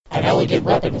Elegant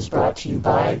Weapon is brought to you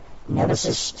by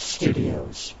Nemesis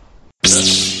Studios.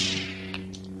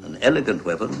 An elegant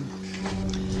weapon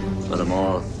for a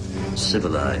more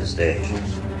civilized age.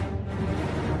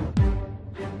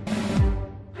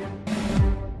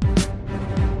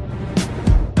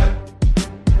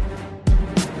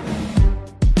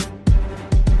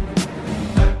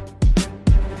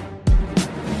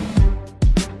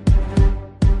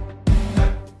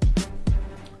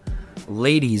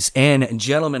 Ladies and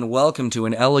gentlemen, welcome to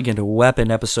An Elegant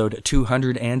Weapon, episode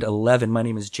 211. My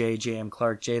name is J.M.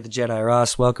 Clark, J. the Jedi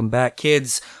Ross. Welcome back,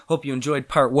 kids. Hope you enjoyed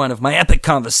part one of my epic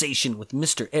conversation with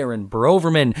Mr. Aaron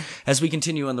Broverman as we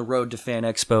continue on the road to Fan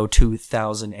Expo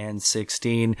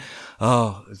 2016.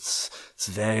 Oh, it's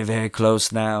very, very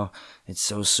close now. It's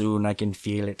so soon, I can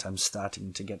feel it. I'm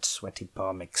starting to get sweaty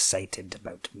palm excited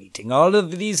about meeting all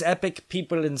of these epic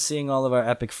people and seeing all of our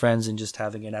epic friends and just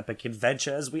having an epic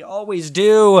adventure as we always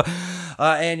do.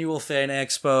 Annual Fan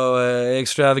Expo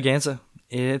extravaganza.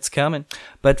 It's coming.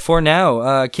 But for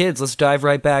now, kids, let's dive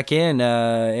right back in.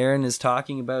 Aaron is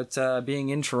talking about being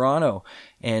in Toronto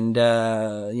and,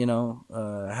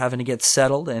 having to get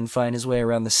settled and find his way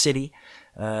around the city.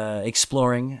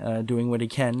 Exploring, doing what he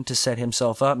can to set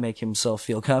himself up, make himself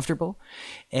feel comfortable.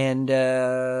 And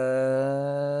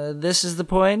this is the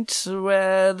point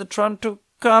where the Toronto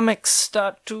comics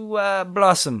start to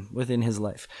blossom within his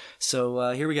life.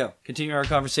 So here we go. Continue our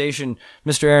conversation.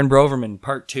 Mr. Aaron Broverman,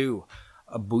 part 2.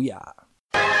 Booyah.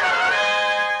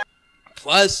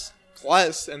 Plus,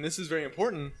 and this is very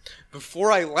important,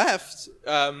 before I left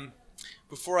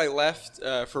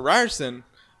for Ryerson,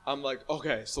 I'm like,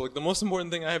 okay, so like the most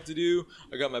important thing I have to do,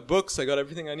 I got my books, I got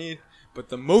everything I need, but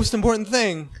the most important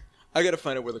thing, I got to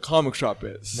find out where the comic shop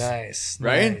is. Nice,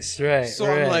 right? Nice, right. So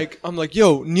right. I'm like,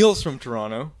 yo, Neil's from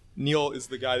Toronto. Neil is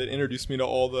the guy that introduced me to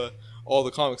all the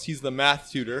comics. He's the math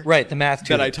tutor. Right, the math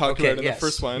tutor. That I talked about in yes, the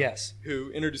first one. Yes.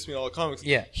 Who introduced me to all the comics.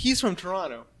 Yeah. He's from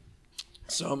Toronto.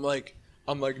 So I'm like,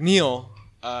 Neil,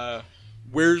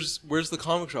 where's the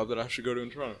comic shop that I should go to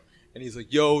in Toronto? And he's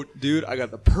like, yo, dude, I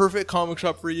got the perfect comic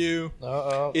shop for you.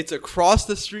 Uh-oh. It's across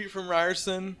the street from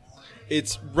Ryerson.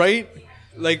 It's right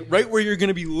where you're going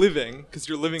to be living, because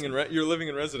you're living in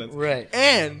residence. Right.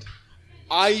 And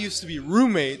I used to be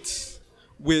roommates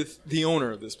with the owner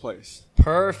of this place.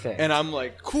 Perfect. And I'm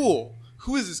like, cool.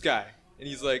 Who is this guy? And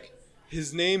he's like,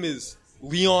 his name is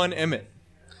Leon Emmett.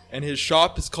 And his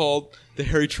shop is called the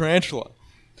Hairy Tarantula.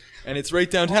 And it's right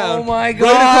downtown. Oh my God!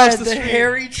 Right across the street.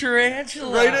 Hairy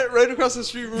Tarantula. Right across the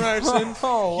street from Ryerson.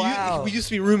 Oh wow! We used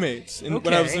to be roommates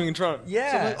when I was living in Toronto.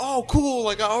 Yeah. So I'm like, oh cool!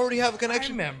 Like I already have a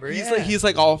connection. I remember. He's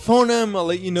like, I'll phone him. I'll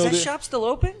let you know. Is that shop still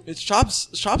open? It's shop's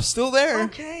still there.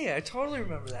 Okay, I totally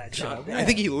remember that shop. Yeah. I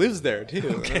think he lives there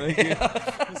too. Okay.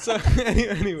 So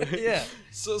anyway. Yeah.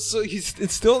 So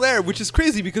it's still there, which is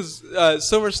crazy because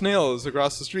Silver Snail is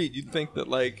across the street. You'd think that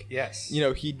yes,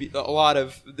 he'd be a lot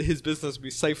of his business would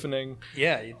be siphoning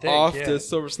off to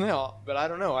Silver Snail, but I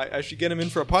don't know. I should get him in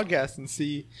for a podcast and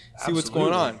see what's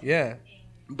going on. Yeah.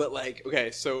 But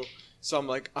okay, so I'm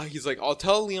like, he's like, I'll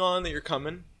tell Leon that you're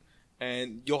coming,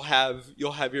 and you'll have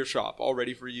your shop all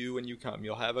ready for you when you come.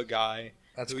 You'll have a guy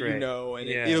That's who great. and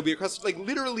it'll be across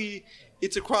literally.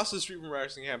 It's across the street from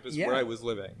Ryerson campus where I was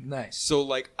living. Nice. So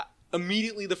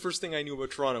immediately the first thing I knew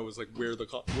about Toronto was where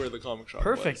the comic shop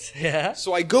Perfect. was. Yeah.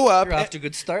 So I go up. You're off to a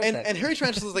good start. And Hairy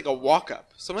Tarantula is like a walk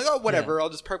up. So I'm like, oh whatever. I'll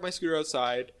just park my scooter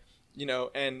outside,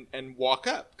 and walk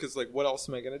up because what else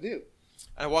am I gonna do?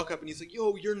 And I walk up and he's like,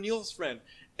 yo, you're Neil's friend,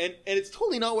 and it's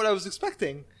totally not what I was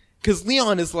expecting because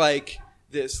Leon is like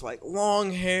this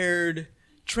long haired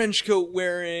trench coat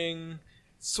wearing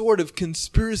sort of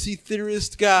conspiracy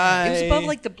theorist guy. It was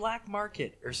above the black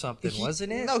market or something,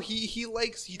 wasn't it? No, he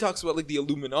talks about the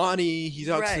Illuminati. He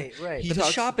talks right. But the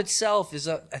shop itself is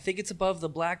I think it's above the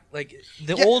black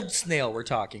old Snail we're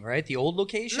talking, right? The old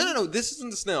location? No. This isn't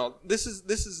the Snail. This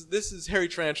is Hairy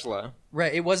Tarantula.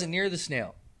 Right. It wasn't near the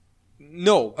Snail.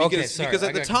 No, because okay, sorry. because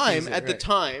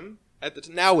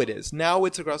now it is. Now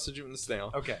it's across the street from the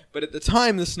Snail. Okay. But at the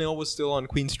time the Snail was still on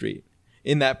Queen Street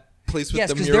in that place with the mural.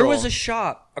 Yes, because there was a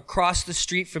shop across the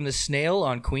street from the Snail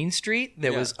on Queen Street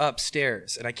that was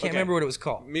upstairs, and I can't remember what it was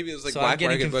called. Maybe it was so Black I'm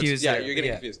getting Market confused. Yeah, you're getting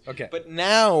confused. Okay. But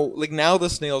now the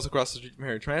Snail's across the street from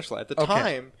Hairy Tarantula. At the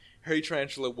time, Hairy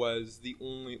Tarantula was the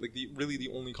only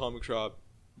the only comic shop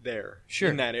there. Sure.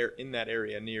 In that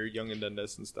area near Yonge and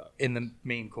Dundas and stuff. In the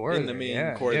main core. In the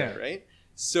main core there, right?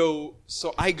 So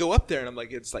I go up there and I'm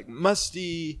like, it's like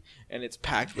musty and it's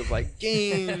packed with like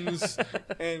games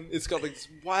and it's got like this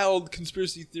wild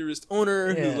conspiracy theorist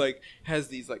owner who like has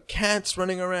these like cats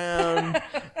running around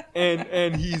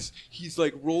and he's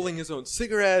like rolling his own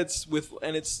cigarettes with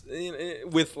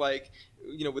like,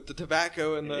 you know, with the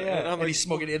tobacco and the and I'm and like, he's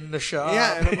smoking it in the shop.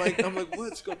 yeah, and I'm like,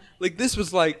 what's going? Like, this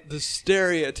was like the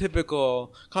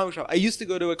stereotypical comic shop. I used to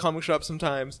go to a comic shop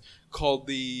sometimes called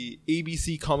the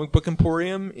ABC Comic Book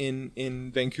Emporium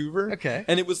in Vancouver. Okay,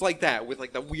 and it was like that with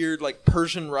like the weird like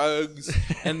Persian rugs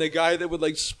and the guy that would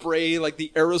like spray like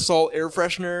the aerosol air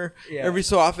freshener every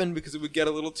so often because it would get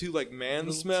a little too like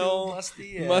man smell,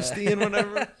 musty and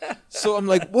whatever. So I'm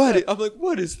like, what? I'm like,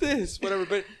 what is this?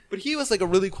 Whatever, but he was like a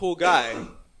really cool guy.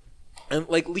 And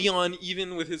like Leon,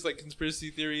 even with his like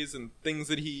conspiracy theories and things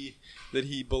that he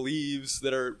believes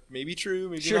that are maybe true,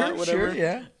 maybe not, whatever. Sure,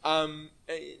 yeah.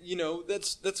 You know,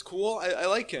 that's cool. I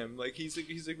like him. Like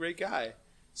he's a great guy.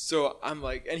 So I'm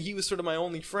like, and he was sort of my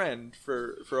only friend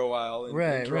for a while in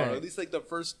Toronto. Right. At least like the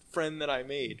first friend that I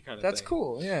made, kind of. That's thing.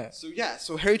 cool. Yeah.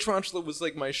 So Harry Tarantula was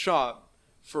like my shop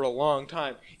for a long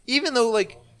time. Even though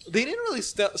like they didn't really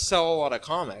sell a lot of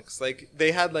comics. Like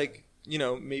they had like, you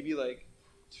know, maybe like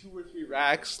 2 or 3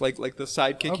 racks, like the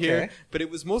Sidekick here, but it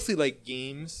was mostly like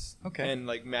games and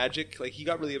like Magic. Like he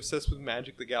got really obsessed with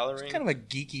Magic the Gathering. It's kind of a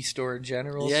geeky store in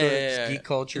general, geek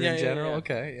culture in general.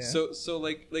 Okay, yeah. So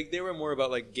like they were more about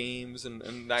like games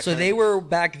and that. So kind they of were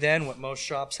back then what most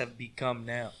shops have become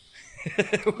now.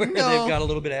 Where they've got a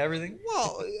little bit of everything.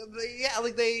 Well, yeah,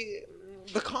 like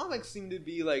the comics seem to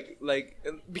be like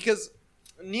because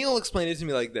Neil explained it to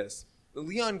me like this.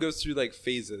 Leon goes through like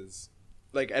phases.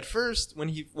 Like at first, when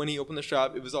he opened the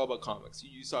shop, it was all about comics.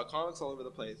 You saw comics all over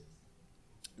the place.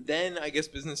 Then I guess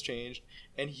business changed,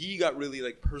 and he got really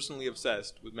like personally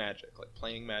obsessed with Magic, like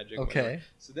playing Magic. Okay. Whatever.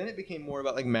 So then it became more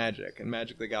about like Magic and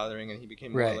Magic the Gathering, and he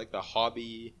became more like the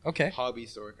hobby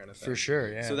store kind of thing. For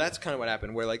sure, yeah. So that's kind of what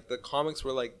happened, where like the comics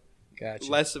were like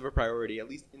less of a priority, at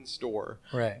least in store.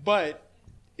 Right. But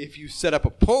if you set up a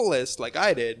pull list like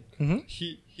I did, mm-hmm.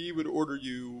 he would order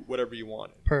you whatever you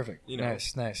wanted. Perfect. You know?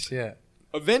 Nice, yeah.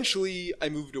 Eventually, I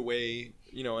moved away,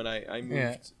 you know, and I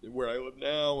moved where I live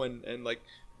now, and like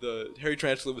the Harry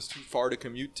Tarantula was too far to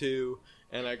commute to,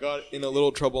 and I got in a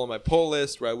little trouble on my pull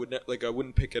list where I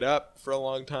wouldn't pick it up for a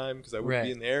long time because I wouldn't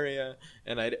be in the area,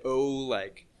 and I'd owe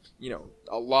like, you know,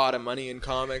 a lot of money in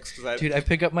comics. Dude, I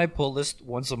pick up my pull list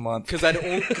once a month because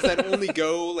I'd only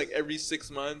go like every 6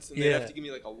 months, and they'd have to give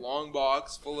me like a long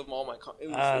box full of all my comics. It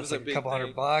was like a big couple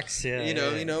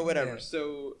 $100, you know, whatever.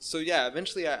 Yeah. So yeah,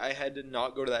 eventually I had to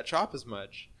not go to that shop as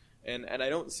much, and I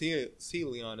don't see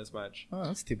Leon as much. Oh,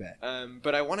 that's too bad.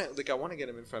 But I want to get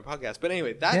him in for my podcast. But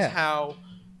anyway, that's how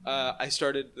I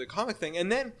started the comic thing,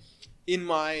 and then in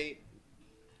my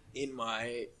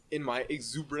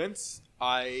exuberance,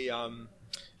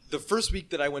 the first week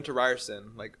that I went to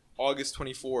Ryerson, like August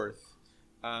 24th,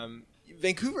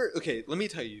 Vancouver. Okay, let me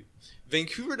tell you,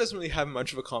 Vancouver doesn't really have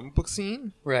much of a comic book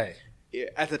scene. Right.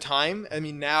 At the time, I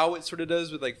mean, now it sort of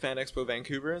does with like Fan Expo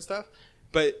Vancouver and stuff.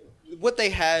 But what they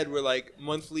had were like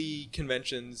monthly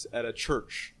conventions at a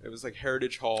church. It was like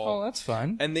Heritage Hall. Oh, that's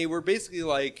fun. And they were basically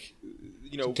like,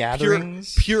 you know,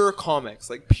 gatherings, pure comics,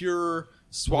 like pure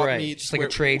swap meets, just like a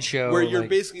trade show where you're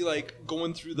basically like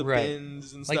going through the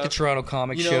bins and stuff, like the Toronto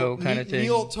Comic Show kind of thing.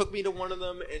 Neil took me to one of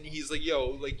them, and he's like,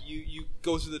 "Yo, like you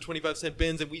go through the 25-cent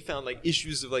bins, and we found like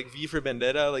issues of like V for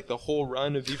Vendetta, like the whole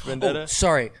run of V for Vendetta." Oh,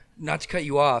 sorry, not to cut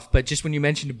you off, but just when you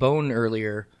mentioned Bone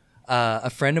earlier, a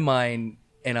friend of mine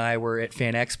and I were at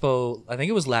Fan Expo, I think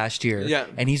it was last year. Yeah.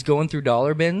 And he's going through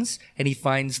dollar bins, and he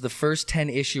finds the first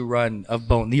 10-issue run of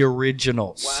Bone, the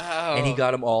originals. Wow. And he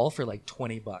got them all for like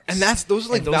 $20. And those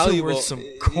are like those valuable. Are worth some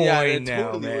coin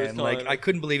now, totally man. Like I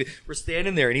couldn't believe it. We're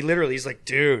standing there, and he's like,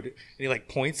 dude, and he like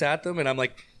points at them, and I'm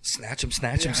like, snatch him.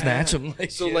 Like,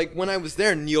 so like when I was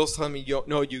there, Neil's telling me, "Yo,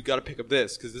 no, you got to pick up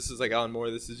this because this is like Alan Moore,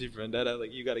 this is V for Vendetta.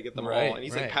 Like you got to get them all." And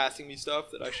he's like passing me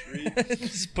stuff that I should read,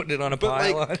 just putting it on a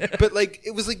pile. But like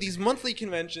it was like these monthly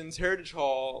conventions, Heritage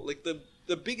Hall. Like the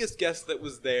biggest guest that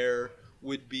was there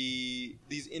would be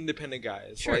these independent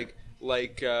guys,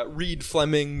 like Reed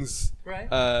Fleming's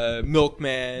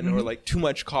Milkman, or like Too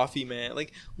Much Coffee Man.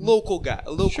 Like local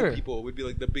people would be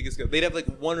like the biggest guys. They'd have like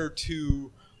 1 or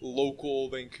 2 local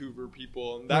Vancouver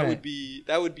people, and that would be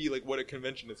like what a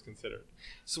convention is considered.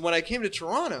 So when I came to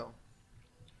Toronto,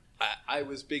 I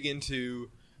was big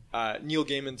into Neil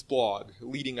Gaiman's blog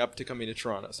leading up to coming to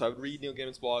Toronto. So I would read Neil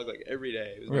Gaiman's blog like every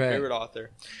day. He was my favorite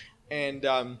author, and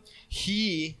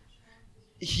he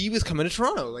was coming to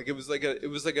Toronto. Like it was like a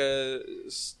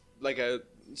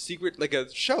secret, like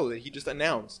a show that he just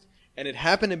announced, and it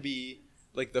happened to be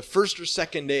like the first or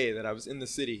second day that I was in the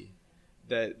city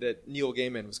that Neil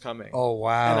Gaiman was coming. Oh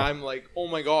wow! And I'm like, oh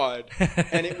my god!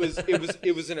 And it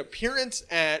was an appearance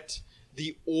at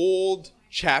the old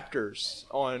Chapters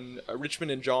on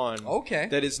Richmond and John. Okay.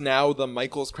 That is now the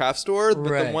Michael's Craft Store, but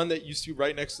Right. the one that used to be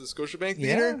right next to the Scotiabank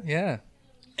Theater. Yeah.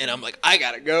 And I'm like, I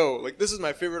gotta go. Like, this is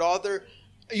my favorite author.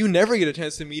 You never get a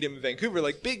chance to meet him in Vancouver.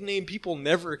 Like, big name people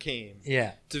never came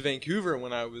Yeah. to Vancouver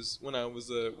when I was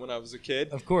a kid.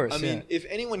 Of course. I mean, yeah. if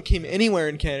anyone came anywhere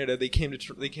in Canada, they came to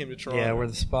Toronto. Yeah, we're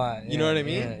the spot. You know what I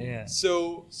mean? Yeah.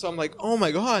 So I'm like, oh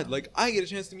my god, like I get a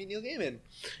chance to meet Neil Gaiman.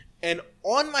 And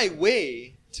on my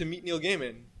way to meet Neil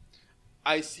Gaiman,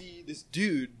 I see this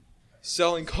dude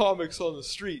selling comics on the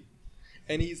street.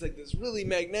 And he's like this really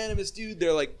magnanimous dude.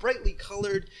 They're like brightly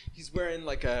colored. He's wearing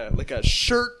like a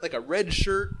shirt, like a red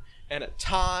shirt and a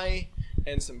tie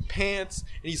and some pants.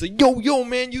 And he's like, yo,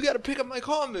 man, you got to pick up my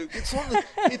comic. It's on the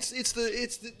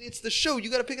it's the show. You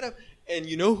got to pick it up. And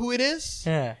you know who it is?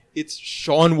 Yeah. It's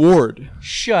Sean Ward.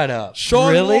 Shut up.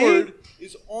 Sean really? Ward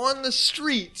is on the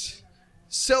street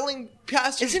selling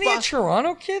passers. Isn't he a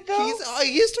Toronto kid though?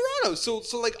 He's Toronto.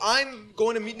 So like I'm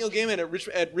going to meet Neil Gaiman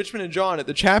at Richmond and John at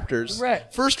the Chapters. Right.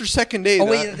 First or second day. Oh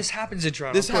wait, this happens in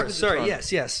Toronto. This of course. happens in Sorry. Toronto.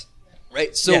 Yes.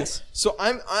 Right. So Yes. so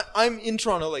I'm in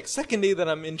Toronto. Like second day that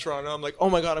I'm in Toronto, I'm like, oh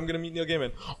my god, I'm gonna meet Neil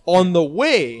Gaiman. On the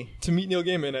way to meet Neil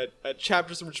Gaiman at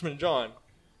Chapters of Richmond and John,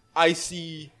 I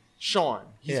see Sean.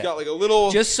 He's Yeah. got like a little.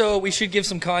 Just so we should give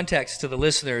some context to the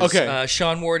listeners. Okay.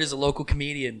 Sean Ward is a local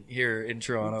comedian here in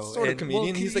Toronto. sort of And- comedian.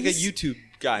 well, He's like a YouTube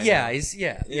guy. Yeah,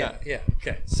 now. yeah.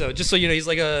 Okay, so just so you know,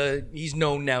 he's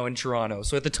known now in Toronto.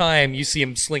 So at the time, you see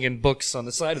him slinging books on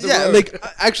the side of the Yeah, road. like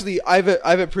actually, I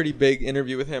have a pretty big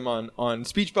interview with him on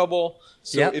Speech Bubble.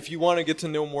 So Yep. if you want to get to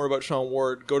know more about Sean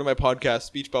Ward, go to my podcast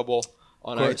Speech Bubble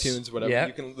on Of course. iTunes, whatever. Yep.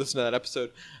 You can listen to that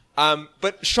episode.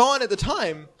 But Sean at the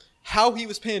time, how he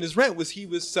was paying his rent was he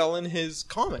was selling his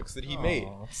comics that he made.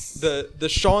 The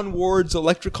Sean Ward's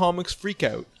Electric Comics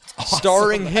Freakout,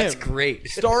 starring him. That's great.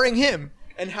 Starring him,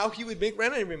 and how he would make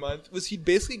rent every month was he'd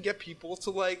basically get people to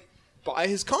like buy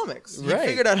his comics. He Right.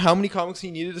 figured out how many comics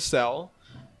he needed to sell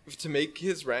to make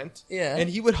his rent. Yeah. And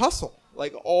he would hustle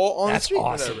like all on That's the street,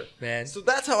 awesome, whatever. man. So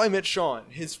that's how I met Sean.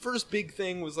 His first big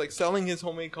thing was like selling his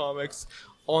homemade comics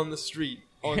on the street.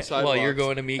 On sidewalks. While you're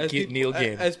going to meet Neil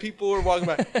Gaiman. As people were walking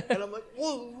by, and I'm like,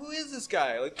 "Whoa, who is this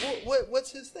guy? Like,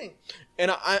 what's his thing?"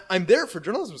 And I'm there for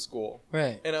journalism school,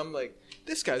 Right. And I'm like,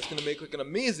 "This guy's gonna make like an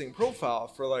amazing profile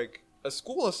for like a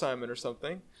school assignment or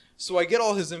something." So I get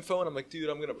all his info, and I'm like, "Dude,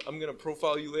 I'm gonna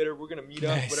profile you later. We're gonna meet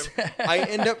Nice. up, whatever."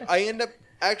 I end up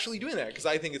actually doing that because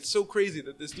I think it's so crazy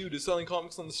that this dude is selling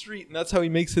comics on the street, and that's how he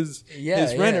makes his rent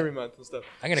yeah. every month and stuff.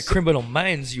 I'm gonna criminal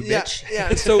minds you, Yeah, bitch.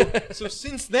 yeah. So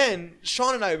since then,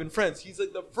 Sean and I have been friends. He's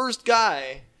like the first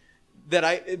guy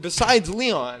that besides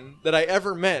Leon, that I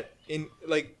ever met in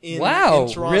Wow, in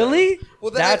Toronto. really?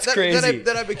 Well, That's crazy.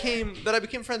 That I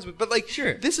became friends with. But like,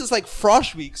 Sure. this is like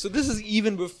Frosh Week, so this is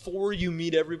even before you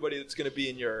meet everybody that's going to be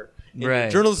in your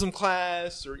Right. journalism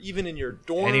class or even in your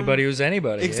dorm. Anybody who's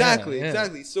anybody. Exactly, yeah.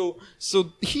 exactly. So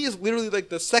he is literally like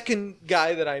the second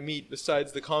guy that I meet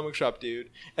besides the comic shop dude.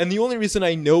 And the only reason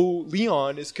I know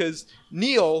Leon is because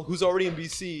Neil, who's already in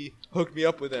BC, hooked me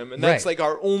up with him, and that's Right. like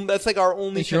our own. That's like our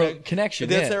only It's your connection,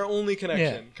 That's yeah. our only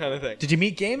connection, kind of thing. Did you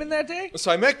meet Gaiman that day?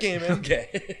 So I met Gaiman,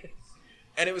 Okay.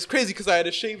 and it was crazy because I had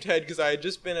a shaved head because I had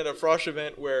just been at a Frosh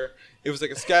event where it was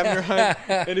like a scavenger hunt,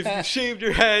 and if you shaved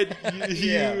your head,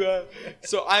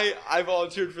 so I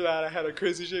volunteered for that. I had a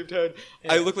crazy shaved head.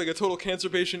 I look like a total cancer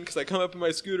patient because I come up in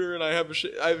my scooter and I have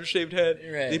a shaved head.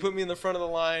 Right. They put me in the front of the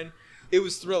line. It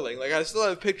was thrilling. Like I still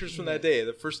have pictures from that day,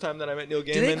 the first time that I met Neil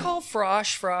Gaiman. Do they call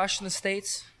Frosh in the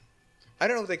States? I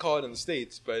don't know what they call it in the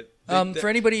States, but For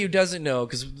anybody who doesn't know,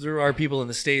 because there are people in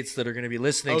the States that are going to be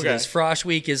listening to Okay. this, Frosh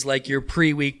Week is like your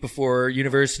pre-week before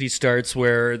university starts,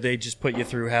 where they just put you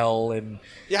through hell and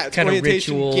yeah, it's kind of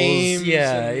orientation rituals. games,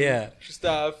 Yeah.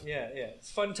 stuff. Yeah.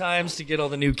 It's fun times to get all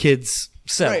the new kids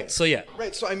settled. Right. So yeah,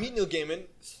 Right. So I meet Neil Gaiman,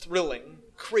 thrilling,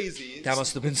 crazy. that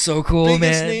must have been so cool,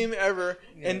 biggest man. name ever.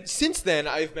 And since then,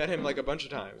 I've met him like a bunch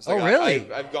of times. Like, Oh,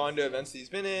 really? I've gone to events that he's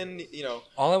been in. You know.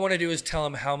 All I want to do is tell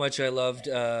him how much I loved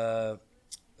the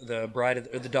bride of,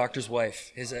 or the doctor's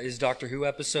wife, his Doctor Who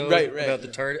episode Right. about the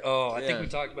TARDIS. Oh, I Yeah. think we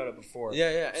talked about it before.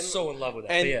 Yeah. And, So in love with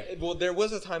that. And but yeah. well, there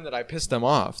was a time that I pissed them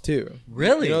off too.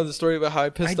 Really? You know the story about how I I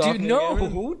pissed off do Neil know.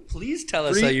 Gaiman? Please tell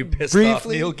us how you pissed off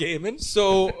briefly- Neil Gaiman.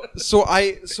 So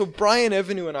Brian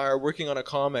Evanu and I are working on a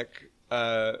comic,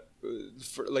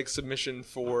 for like submission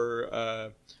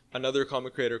for another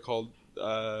comic creator called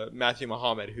Matthew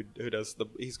Muhammad, who does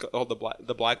he's called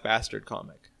the Black Bastard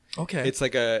comic. Okay. It's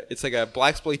like a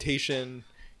blaxploitation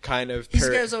kind of These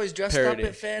guys always dressed parody. up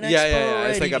at Fan Expo, Yeah.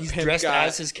 right? It's like a He's pimp dressed guy.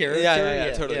 as his character.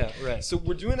 Yeah, totally. Yeah, right. So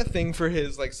we're doing a thing for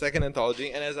his like second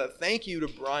anthology, and as a thank you to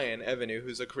Brian Evanu,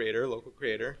 who's a creator, local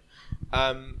creator,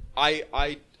 I'm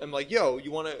like, yo, you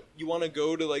wanna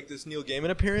go to like this Neil Gaiman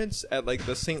appearance at like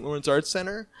the St. Lawrence Arts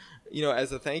Center,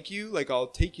 as a thank you, like I'll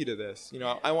take you to this.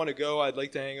 I want to go. I'd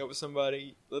like to hang out with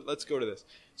somebody. Let's go to this.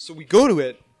 So we go to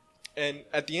it, and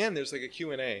at the end there's like a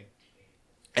Q&A,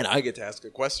 and I get to ask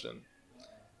a question.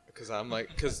 Because I'm like,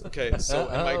 and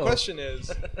my question is,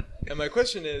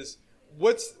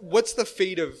 what's the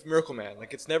fate of Miracle Man?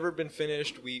 Like, it's never been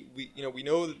finished. We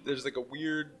know that there's like a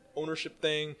weird ownership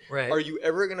thing. Right. Are you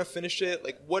ever gonna finish it?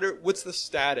 Like, what's the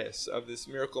status of this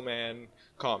Miracle Man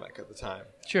comic at the time?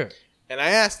 Sure. And I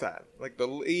asked that. Like, the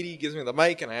lady gives me the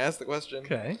mic, and I ask the question.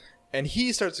 Okay. And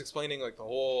he starts explaining like the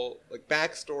whole like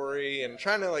backstory and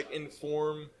trying to like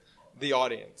inform the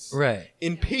audience. Right.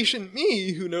 Impatient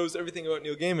me, who knows everything about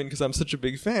Neil Gaiman because I'm such a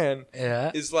big fan,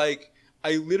 is like,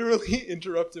 I literally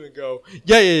interrupt him and go,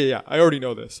 yeah. I already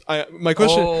know this. My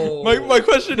question, my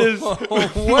question is,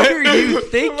 what are you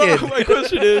thinking? My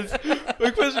question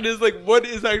is like, what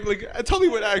is actually like? Tell me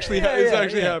what actually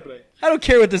is happening. I don't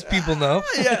care what those people know.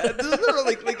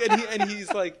 And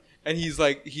he's like,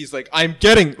 I'm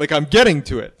getting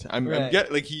to it.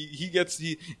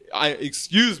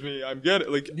 Excuse me, I'm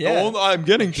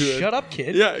getting to it. Shut up,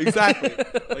 kid. Yeah, exactly.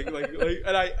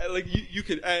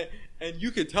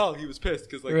 You could tell he was pissed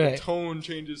because the tone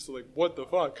changes to like, what the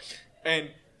fuck?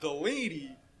 And the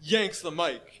lady yanks the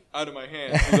mic out of my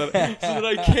hand so that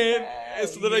I can't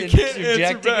answer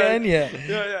back. Again?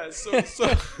 Yeah. So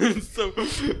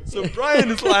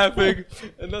Brian is laughing,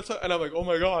 and and I'm like, oh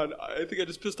my god, I think I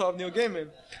just pissed off Neil Gaiman.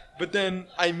 But then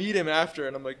I meet him after,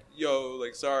 and I'm like, yo,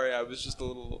 like, sorry, I was just a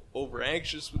little over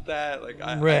anxious with that. Like,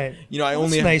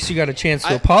 It's nice you got a chance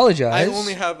to apologize. I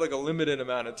only have like a limited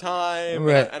amount of time,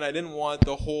 and I didn't want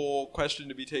the whole question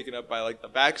to be taken up by like the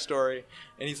backstory.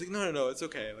 And he's like, no, it's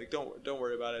okay. Like, don't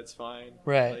worry about it. It's fine.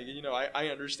 Right. Like, I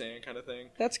understand, kind of thing.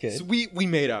 That's good. So we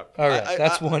made up. All right,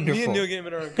 that's wonderful. Me and Neil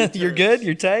Gaiman are on good terms. You're good.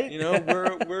 You're tight.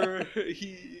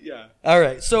 Yeah. All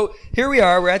right, so here we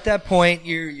are. We're at that point.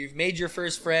 You've made your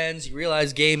first friends. You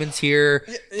realize Gaiman's here.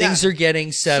 Things are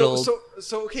getting settled.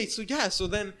 So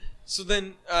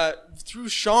then through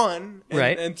Sean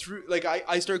and through like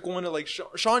I start going to like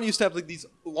Sean used to have like these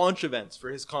launch events for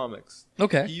his comics.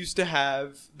 Okay. He used to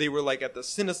have, they were like at the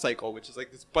Cinecycle, which is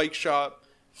like this bike shop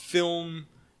film.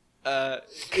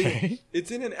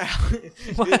 It's in an alley.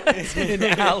 It's in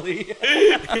an alley.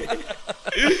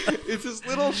 It's this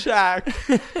little shack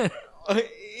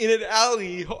in an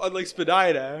alley on like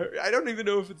Spadina. I don't even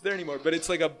know if it's there anymore, but it's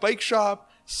like a bike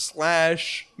shop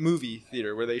 / movie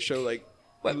theater where they show like.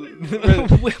 What?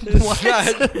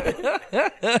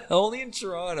 Only in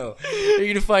Toronto. You're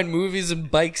going to find movies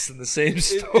and bikes in the same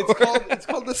store. It's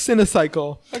called the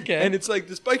Cinecycle. Okay. And it's like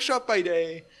this bike shop by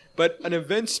day, but an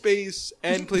event space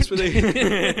and place where they...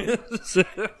 That's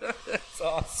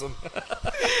awesome.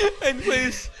 And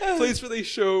place where they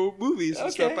show movies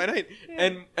and stuff by night.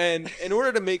 Yeah. And in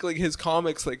order to make like his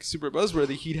comics like super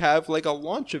buzzworthy, he'd have like a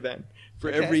launch event for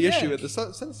every issue at the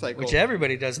Cinecycle, which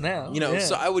everybody does now.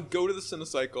 So I would go to the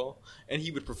Cinecycle, and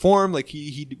he would perform like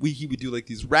he would do like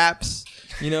these raps,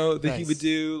 that he would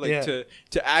do like to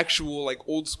actual like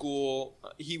old school.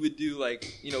 He would do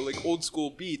like like old school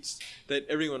beats that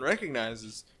everyone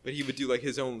recognizes, but he would do like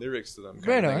his own lyrics to them,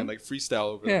 kind of thing, and like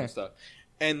freestyle over them and stuff,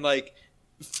 and like.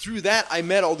 Through that, I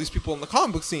met all these people in the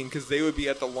comic book scene because they would be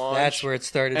at the launch. That's where it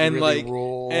started to really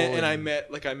roll. And I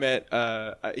met.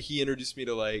 He introduced me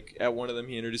to like at one of them.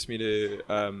 He introduced me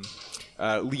to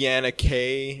Leanna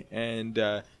Kay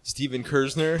and Steven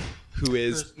Kersner, who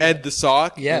is Ed the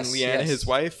Sock, and Leanna his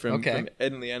wife from Ed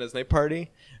and Leanna's Night Party.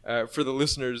 For the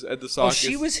listeners, Ed the Sock. Oh,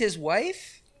 she was his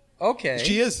wife. Okay.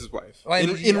 She is his wife.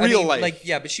 In real life.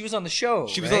 But she was on the show.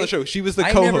 She was on the show. She was the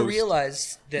co-host. I never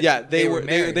realized that they were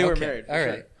married. They were married. All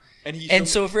right. Sure. And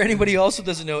so for anybody else who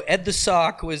doesn't know, Ed the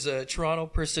Sock was a Toronto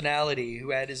personality who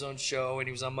had his own show, and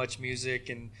he was on Much Music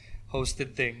and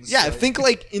hosted things. Yeah, think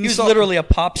like... he was literally a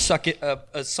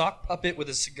sock puppet with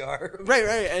a cigar.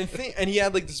 Right. And he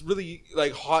had like this really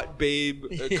like hot babe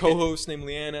co-host named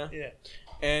Leanna. Yeah.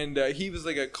 And he was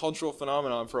like a cultural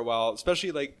phenomenon for a while,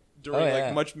 especially like during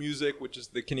like Much Music, which is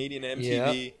the Canadian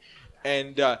MTV.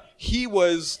 And he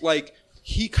was like...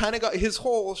 He kind of got his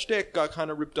whole shtick got kind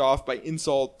of ripped off by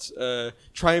Insult,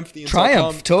 Triumph the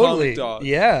Insult Comic Dog.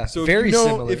 Yeah, so very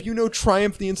similar. If you know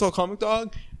Triumph the Insult Comic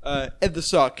Dog, Ed the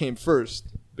Sock came first,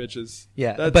 bitches.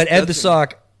 Yeah, but Ed the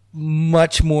Sock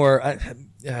much more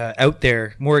out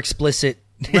there, more explicit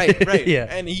Right. Yeah.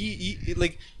 And he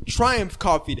like Triumph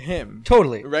copied him.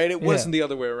 Totally. Right? It Yeah. wasn't the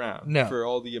other way around. No. For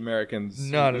all the Americans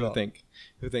Not who at all. think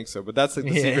so. But that's like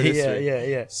the Yeah, secret history.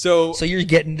 yeah. So So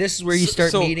this is where you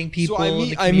start meeting people. So I in meet,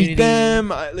 the community.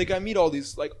 them. I meet all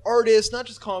these like artists, not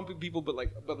just comic book people, but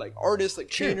like artists,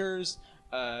 like Sure. trainers.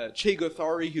 Che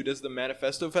Gothari, who does the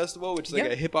Manifesto Festival, which is like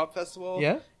Yeah. a hip hop festival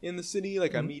Yeah. in the city.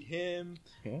 Like I meet him.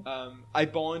 Yeah. I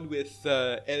bond with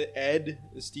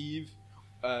Steve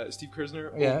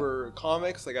Kersner Yeah. over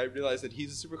comics. Like I realized that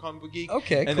he's a super comic book geek.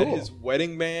 Okay, and cool. that his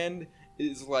wedding band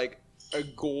is like a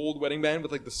gold wedding band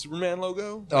with like the Superman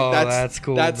logo. Like, Oh, that's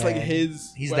cool, That's like man.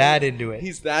 his. He's wedding- that into it.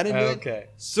 He's that into it. Okay.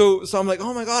 So I'm like,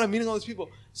 oh my god, I'm meeting all these people.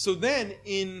 So then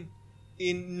in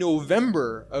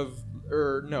November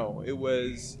it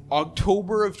was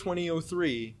October of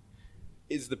 2003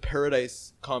 is the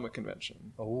Paradise Comic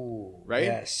Convention. Oh, Right?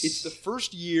 Yes. It's the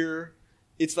first year.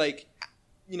 It's like,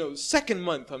 second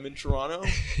month I'm in Toronto.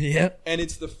 Yep. And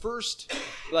it's the first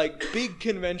like big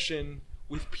convention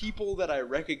with people that I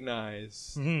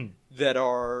recognize Mhm. that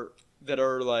are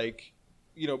like,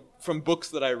 from books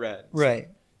that I read. Right.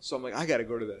 So I'm like, I gotta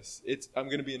go to this. I'm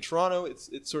gonna be in Toronto.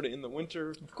 It's sort of in the winter,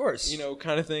 Of course.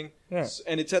 kind of thing. Yeah.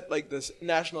 And it's at like this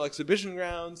National Exhibition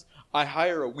Grounds. I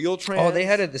hire a wheel train. Oh, they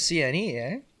had it at the CNE,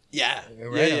 eh? Yeah,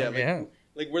 Right yeah, on, like, yeah.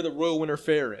 like where the Royal Winter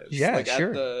Fair is. Yeah, like sure.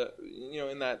 At the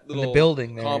in that In little the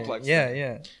building there. complex. Yeah, thing.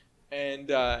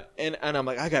 yeah. And I'm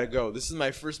like, I gotta go. This is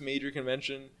my first major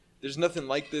convention. There's nothing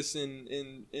like this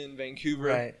in Vancouver.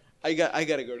 Right. I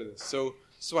gotta go to this.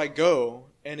 So I go,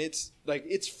 and it's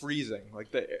freezing.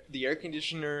 Like the air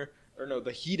conditioner,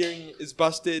 the heating is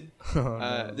busted. Oh,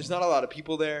 no. There's not a lot of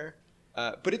people there,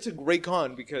 but it's a great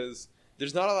con because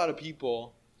there's not a lot of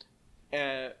people,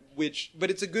 but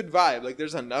it's a good vibe. Like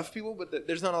there's enough people, but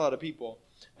there's not a lot of people.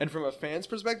 And from a fan's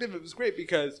perspective, it was great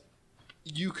because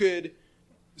you could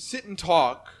sit and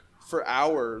talk for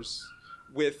hours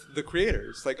with the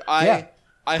creators. Like I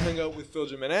hung out with Phil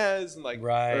Jimenez and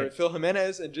or Phil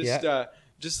Jimenez and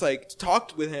just like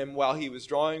talked with him while he was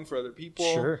drawing for other people.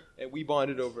 Sure. And we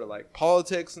bonded over like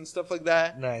politics and stuff like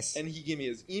that. Nice. And he gave me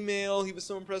his email. He was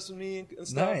so impressed with me and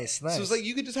stuff. Nice. So it's like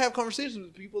you could just have conversations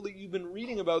with people that you've been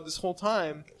reading about this whole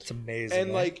time. It's amazing.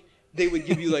 And like they would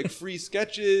give you like free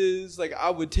sketches. Like I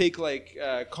would take like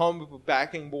comic book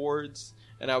backing boards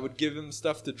and I would give him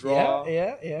stuff to draw.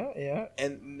 Yeah.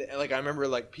 And like I remember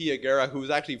like Pia Guerra, who was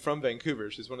actually from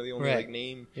Vancouver. She's one of the only like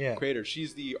name creators.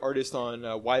 She's the artist on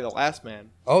Why the Last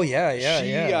Man. Oh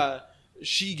yeah.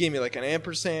 She gave me like an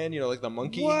ampersand, like the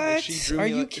monkey. What? Like, she drew Are me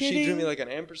you like, kidding? She drew me like an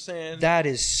ampersand. That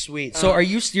is sweet. So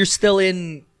you're still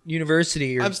in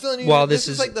university? Or I'm still in while university. This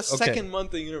is like the okay. second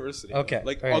month of university. Okay.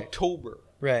 Like All right. October.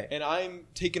 Right. And I'm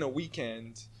taking a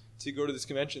weekend to go to this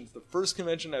convention. It's the first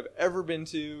convention I've ever been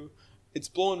to. It's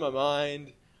blowing my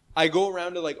mind. I go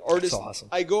around to like artist. That's awesome.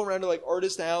 I go around to like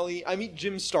Artist Alley. I meet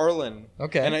Jim Starlin.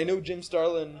 Okay. And I know Jim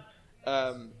Starlin,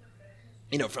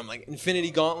 from like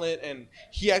Infinity Gauntlet, and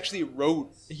he actually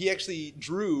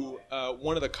drew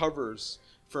one of the covers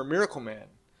for Miracle Man.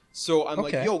 So I'm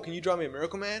like, yo, can you draw me a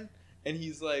Miracle Man? And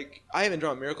he's like, I haven't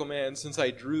drawn Miracle Man since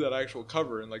I drew that actual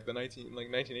cover in like the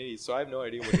 1980s. So I have no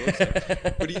idea what it looks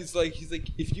like. But he's like,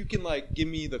 if you can like give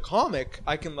me the comic,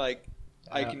 I can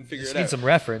figure just it out. need some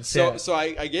reference. So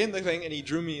I gave him the thing, and he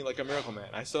drew me like a Miracle Man.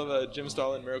 I still have a Jim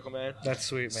Starlin Miracle Man. That's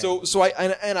sweet, man. So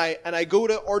I go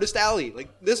to Artist Alley. Like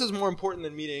this is more important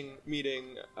than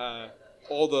meeting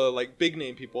all the like big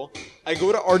name people. I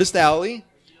go to Artist Alley,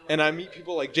 and I meet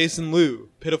people like Jason Liu,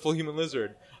 Pitiful Human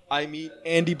Lizard. I meet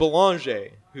Andy Belanger,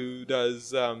 who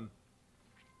does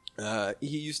he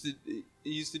used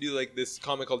to do like this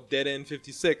comic called Dead End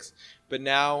 56, but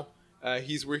now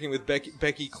he's working with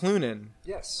Becky Cloonan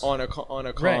on a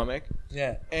comic. Right.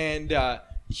 Yeah. And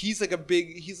he's like a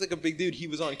big dude. He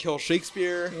was on Kill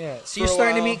Shakespeare. Yeah. So you're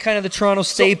starting to meet kind of the Toronto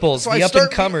staples, so the up and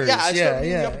comers. I start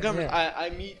meeting the up and comers. I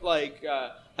meet like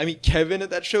I meet Kevin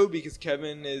at that show because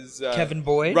Kevin is Kevin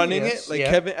Boyd running it. Like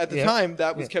Kevin at the time,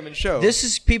 that was Kevin's show. This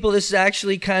is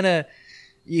actually kind of,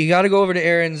 you got to go over to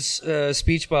Aaron's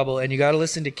speech bubble and you got to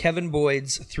listen to Kevin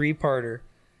Boyd's 3-parter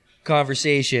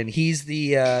conversation. He's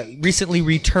the recently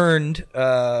returned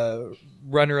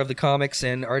runner of the comics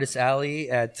and Artist Alley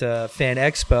at Fan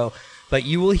Expo, but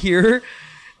you will hear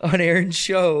on Aaron's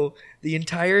show the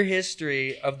entire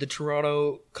history of the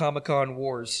Toronto Comic-Con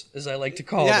Wars, as I like to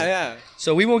call them. Yeah.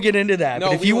 So we won't get into that. No,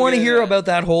 but if we you won't want to get into hear that. about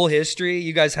that whole history,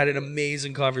 you guys had an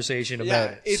amazing conversation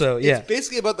about it. It's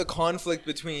basically about the conflict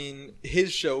between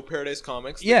his show, Paradise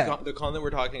Comics, the con that we're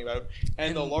talking about,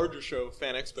 and the larger show,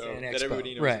 Fan Expo, that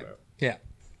everybody knows about. Yeah.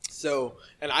 So,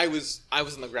 and I was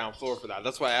on the ground floor for that.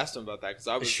 That's why I asked him about that, because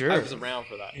I was around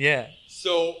for that. Yeah.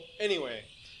 So anyway,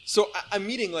 I'm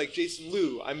meeting like Jason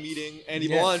Liu. I'm meeting Andy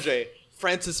Belanger.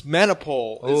 Francis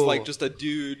Manipul is like just a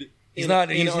dude. He's not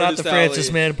the Francis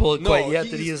Manipul quite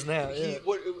yet that he is now. Yeah.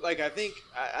 I think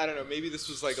I don't know. Maybe this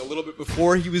was like a little bit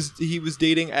before he was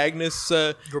dating Agnes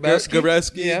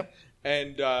Grabowski.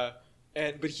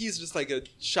 Yep. But he's just like a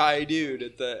shy dude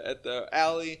at the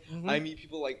alley. Mm-hmm. I meet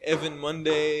people like Evan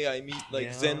Monday. I meet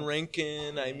like Zen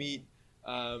Rankin. I meet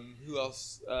who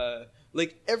else?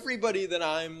 Like everybody that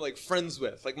I'm like friends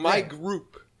with. Like my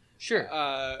group.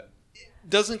 Sure.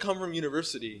 Doesn't come from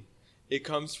university. It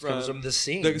comes from the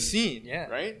scene. The scene. Yeah.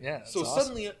 Right? Yeah. So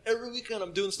suddenly every weekend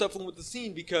I'm doing stuff with the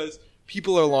scene because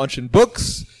people are launching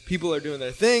books. People are doing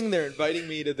their thing. They're inviting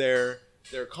me to their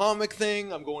comic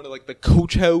thing. I'm going to like the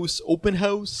Coach House open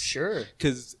house. Sure.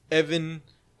 Because Evan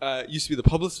used to be the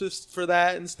publicist for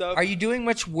that and stuff. Are you doing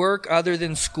much work other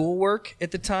than schoolwork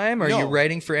at the time? Are you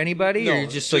writing for anybody? No, or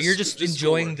you're just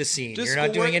enjoying schoolwork. the scene. Just you're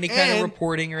not doing any kind of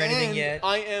reporting or anything yet.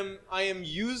 I am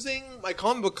using my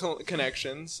comic book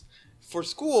connections for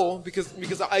school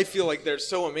because I feel like they're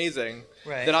so amazing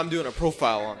that I'm doing a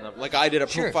profile on them. Like I did a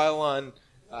profile on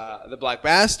the Black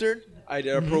Bastard. I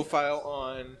did a profile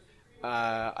on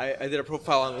I did a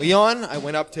profile on Leon. I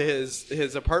went up to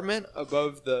his apartment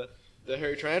above the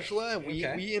Hairy Tarantula, and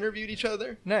we interviewed each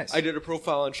other. Nice. I did a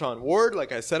profile on Sean Ward,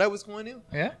 like I said I was going to.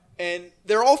 Yeah. And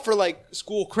they're all for like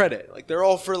school credit. Like they're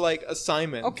all for like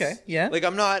assignments. Okay. Yeah. Like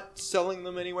I'm not selling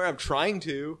them anywhere. I'm trying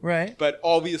to. Right. But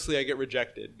obviously I get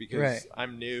rejected because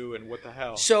I'm new and what the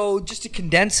hell. So just to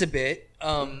condense a bit,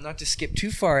 not to skip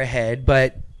too far ahead,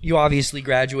 but you obviously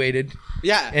graduated.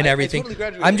 Yeah, and everything. I totally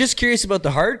graduated. I'm just curious about the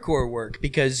hardcore work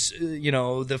because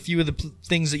the few of the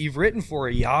things that you've written for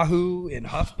Yahoo and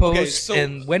HuffPost,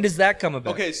 and when does that come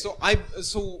about? Okay, so I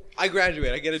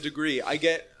graduate. I get a degree. I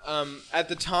get at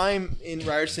the time in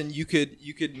Ryerson, you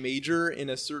could major in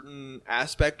a certain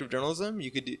aspect of journalism. You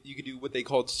could do what they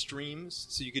called streams.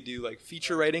 So you could do like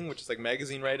feature writing, which is like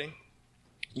magazine writing.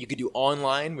 You could do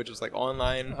online, which is like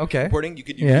online reporting. You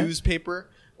could do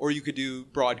newspaper. Or you could do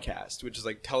broadcast, which is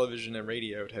like television and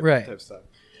radio type stuff.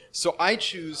 So I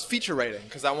choose feature writing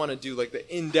because I want to do like the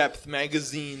in-depth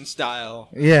magazine style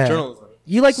journalism.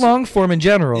 You like long form in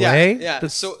general, eh? Yeah.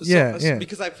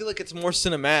 Because I feel like it's more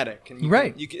cinematic, and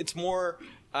it's more.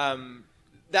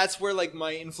 That's where like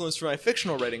my influence for my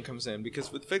fictional writing comes in,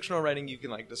 because with fictional writing you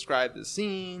can like describe the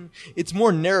scene. It's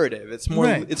more narrative. It's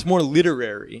more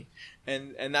literary,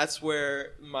 and that's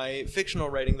where my fictional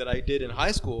writing that I did in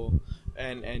high school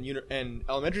and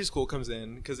elementary school comes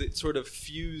in, because it sort of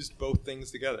fused both things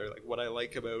together. Like what I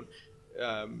like about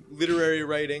literary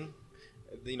writing,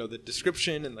 the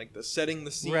description and like the setting the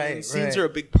scene. Scenes are a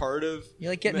big part of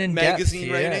like getting in magazine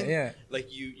depth. writing. Yeah. Like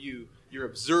you're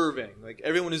observing. Like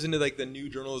everyone is into like the new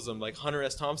journalism, like Hunter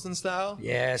S. Thompson style.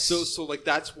 Yes. So like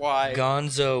that's why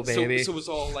Gonzo, baby. So it was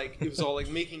all like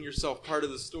making yourself part of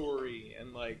the story,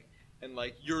 and like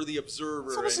you're the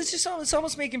observer. It's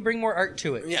almost bring more art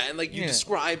to it. Yeah, and like you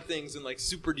describe things in like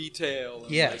super detail.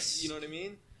 And yes. Like, you know what I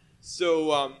mean?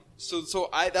 So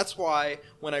that's why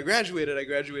when I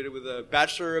graduated with a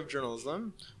Bachelor of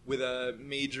Journalism with a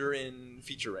major in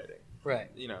feature writing.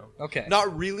 Right. Okay.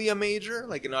 Not really a major,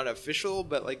 like not official,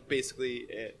 but like basically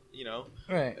it.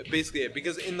 Right. Basically it,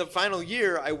 because in the final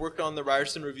year I worked on the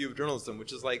Ryerson Review of Journalism,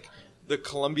 which is like the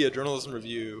Columbia Journalism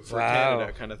Review for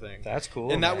Canada kind of thing. That's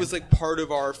cool. And that was like part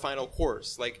of our final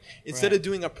course. Like instead of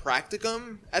doing a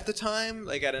practicum at the time,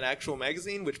 like at an actual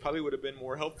magazine, which probably would have been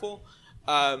more helpful,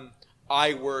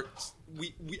 I worked.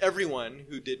 Everyone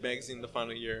who did magazine the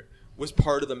final year was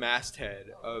part of the masthead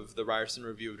of the Ryerson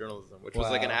Review of Journalism, which was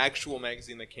like an actual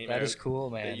magazine that came out. That is cool,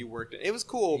 man. That you worked in. It was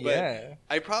cool, but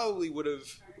I probably would have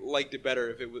liked it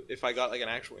better if I got like an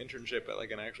actual internship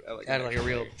at an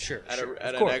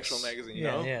actual magazine,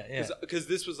 Yeah. Because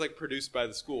this was like produced by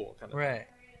the school, kind of. Right.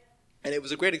 And it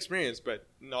was a great experience, but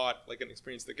not like an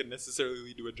experience that could necessarily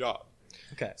lead to a job.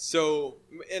 Okay. So,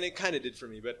 and it kind of did for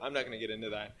me, but I'm not going to get into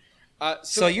that.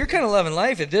 So you're kind of loving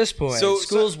life at this point.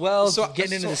 School's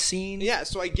getting into the scene. Yeah,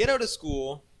 so I get out of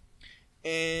school,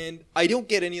 and I don't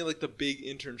get any like the big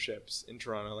internships in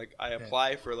Toronto. Like I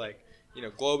apply for like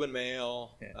Globe and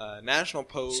Mail, National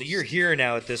Post. So you're here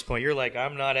now at this point. You're like,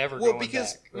 I'm not ever going back. Well,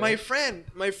 because my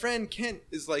friend Kent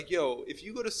is like, yo, if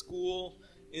you go to school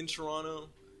in Toronto,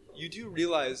 you do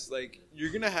realize like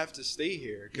you're gonna have to stay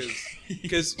here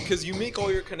because you make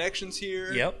all your connections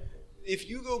here. Yep. If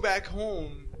you go back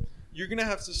home, you're gonna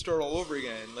have to start all over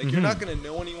again. Like you're not gonna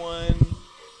know anyone.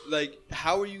 like,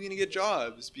 how are you going to get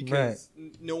jobs? Because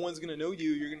no one's going to know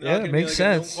you. You're not going to be makes like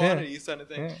sense. a known quantity kind of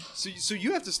thing. Yeah. So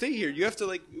you have to stay here. You have to,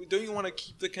 like, don't you want to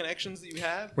keep the connections that you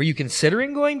have? Were you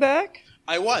considering going back?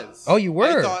 I was. Oh, you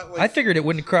were? I thought, like, I figured it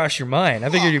wouldn't cross your mind. I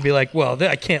figured you'd be like, well,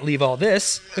 I can't leave all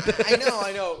this. I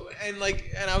know.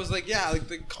 And I was like, yeah, like,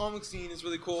 the comic scene is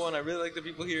really cool, and I really like the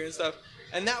people here and stuff.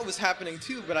 And that was happening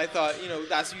too, but I thought,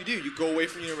 that's what you do. You go away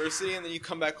from university, and then you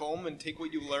come back home and take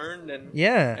what you learned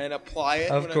and apply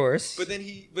it. Of course. But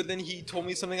then he told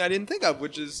me something I didn't think of,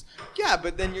 which is,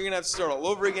 but then you're gonna have to start all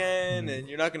over again, and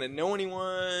you're not gonna know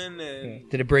anyone. And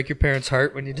Did it break your parents'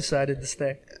 heart when you decided to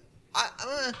stay?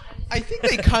 I think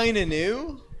they kind of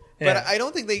knew, but Yeah. I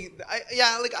don't think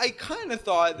I kind of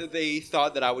thought that they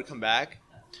thought that I would come back,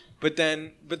 but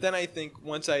then I think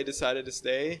once I decided to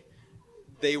stay,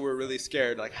 they were really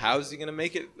scared. Like, how's he gonna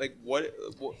make it? Like, what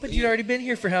But you'd already been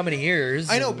here for how many years?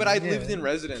 I know, but I'd Yeah. lived in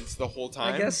residence the whole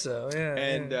time. I guess so. Yeah.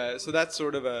 And so that's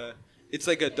sort of it's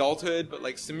like adulthood, but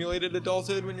like simulated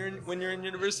adulthood when you're in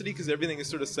university, because everything is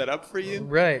sort of set up for you.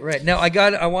 Right. Now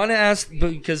I want to ask,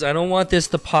 because I don't want this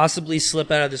to possibly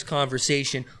slip out of this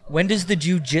conversation. When does the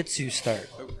jiu-jitsu start?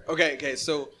 Okay.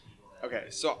 So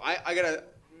I gotta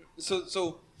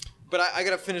but I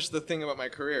gotta finish the thing about my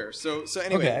career. So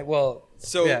anyway. Okay. Well.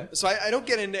 So yeah. I don't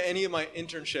get into any of my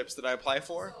internships that I apply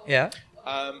for. Yeah.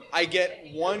 I get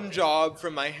one job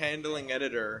from my handling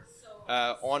editor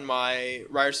on my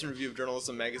Ryerson Review of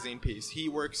Journalism magazine piece.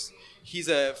 He's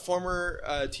a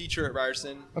former teacher at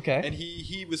Ryerson. Okay. And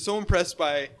he was so impressed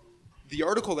by the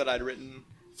article that I'd written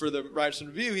for the Ryerson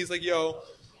Review. He's like, yo,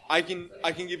 I can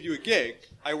give you a gig.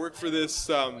 I work for this.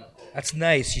 That's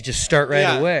nice. You just start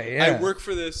right away. Yeah. I work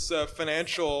for this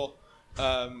financial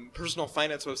personal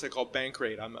finance website called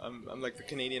Bankrate. I'm like the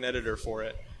Canadian editor for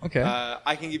it. Okay.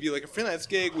 I can give you like a freelance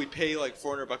gig. We pay like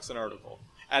 $400 an article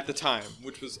at the time,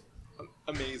 which was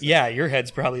amazing. Yeah, your head's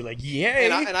probably like,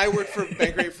 yay. And I worked for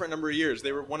Bankrate for a number of years.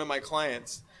 They were one of my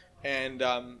clients, and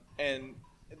the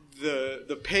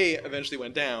pay eventually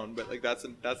went down, but like that's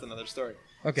another story.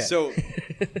 Okay. So,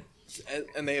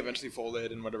 and they eventually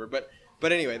folded and whatever.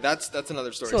 But anyway, that's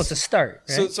another story. So it's a start.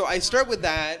 Right? So I start with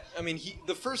that. I mean,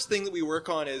 the first thing that we work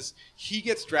on is he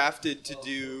gets drafted to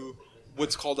do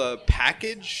what's called a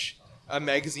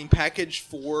magazine package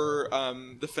for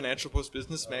the Financial Post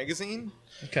Business magazine.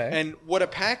 Okay. And what a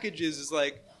package is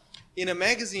like, in a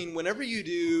magazine, whenever you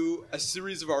do a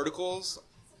series of articles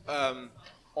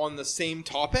on the same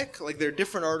topic, like they're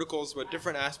different articles but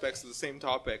different aspects of the same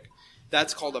topic,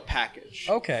 that's called a package.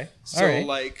 Okay. So all right.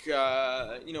 like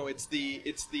it's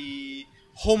the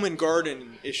home and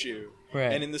garden issue.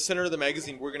 Right. And in the center of the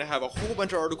magazine, we're going to have a whole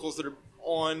bunch of articles that are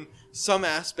on some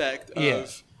aspect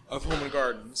of home and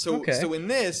garden. So in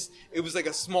this, it was like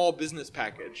a small business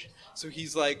package. So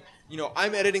he's like,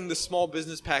 I'm editing the small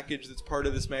business package that's part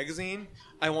of this magazine.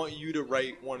 I want you to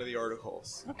write one of the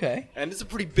articles. Okay. And it's a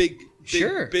pretty big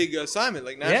assignment.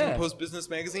 Like National Yeah. Post Business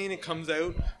Magazine, it comes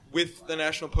out with the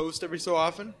National Post every so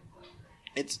often.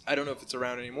 I don't know if it's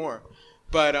around anymore.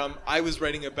 But I was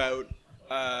writing about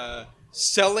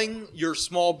selling your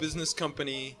small business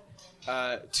company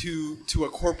to a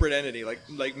corporate entity,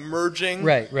 like merging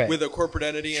right. with a corporate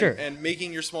entity Sure. and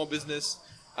making your small business,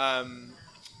 part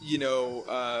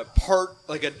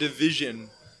like a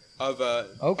division of a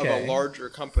larger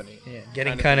company. Yeah.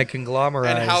 Getting kind of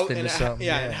conglomerized into something.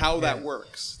 And how that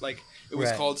works. Like it was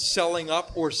Right. called selling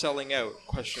up or selling out ?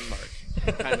 Kind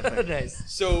of thing. Nice.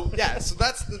 So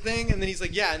that's the thing. And then he's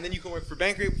like, and then you can work for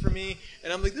Bankrate for me.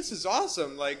 And I'm like, this is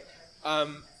awesome. Like,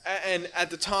 and at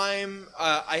the time,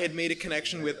 I had made a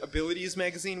connection with Abilities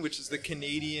Magazine, which is the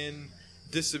Canadian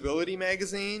disability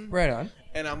magazine. Right on.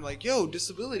 And I'm like, yo,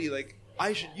 disability, like,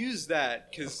 I should use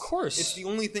that because Of course. it's the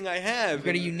only thing I have. You've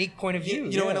got a And, unique point of view.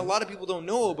 and a lot of people don't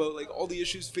know about like all the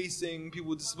issues facing people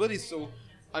with disabilities. So,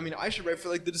 I mean, I should write for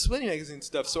like the disability magazine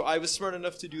stuff. So I was smart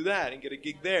enough to do that and get a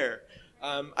gig there.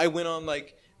 I went on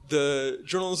like the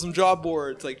journalism job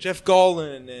boards, like Jeff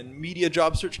Gollin and Media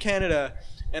Job Search Canada,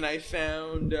 and I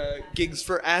found gigs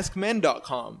for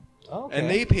AskMen.com. Okay. And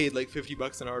they paid like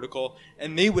 $50 an article,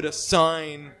 and they would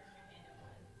assign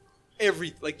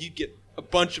you'd get a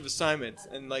bunch of assignments,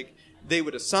 and like they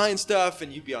would assign stuff,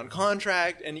 and you'd be on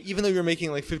contract, and even though you're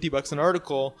making like $50 an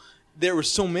article, there were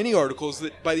so many articles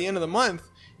that by the end of the month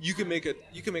you can make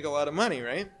a lot of money,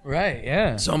 right? Right.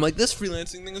 Yeah. So I'm like, this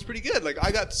freelancing thing is pretty good. Like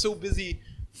I got so busy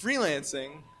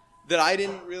freelancing that I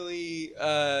didn't really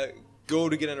go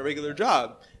to get in a regular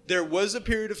job. There was a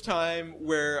period of time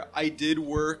where I did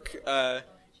work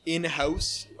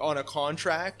in-house on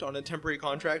a temporary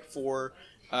contract for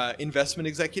Investment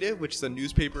Executive, which is a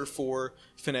newspaper for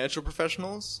financial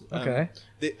professionals. Okay.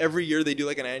 Every year they do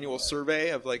like an annual survey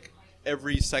of like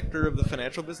every sector of the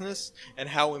financial business and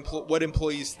how what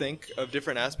employees think of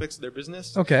different aspects of their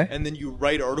business. Okay. And then you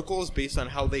write articles based on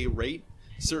how they rate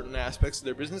certain aspects of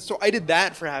their business. So I did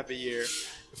that for half a year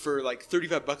for like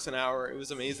 $35 an hour. It was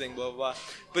amazing, blah, blah, blah.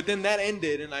 But then that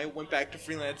ended and I went back to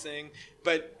freelancing.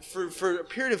 But for a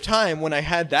period of time when I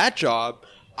had that job,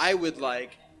 I would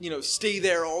like, stay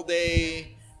there all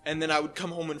day, and then I would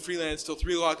come home and freelance till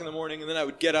 3 o'clock in the morning, and then I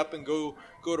would get up and go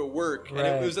to work. Right.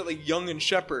 And it was at like Young and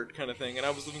Shepherd kind of thing, and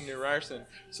I was living near Ryerson.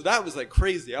 So that was like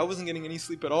crazy. I wasn't getting any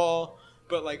sleep at all,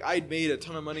 but like I'd made a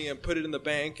ton of money and put it in the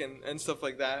bank and stuff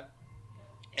like that.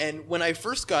 And when I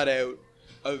first got out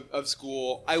of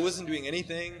school, I wasn't doing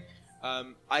anything.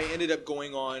 I ended up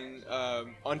going on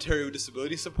Ontario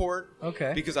Disability Support.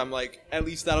 Okay. Because I'm like, at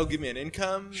least that'll give me an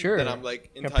income. Sure. That I'm like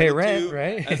entitled pay rent, to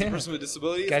right? as a person with a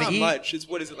disability. It's Gotta not eat. much. It's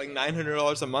what is it, like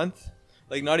 $900 a month?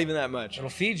 Like not even that much. It'll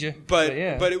feed you. But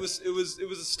yeah. it was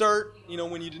a start,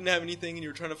 when you didn't have anything and you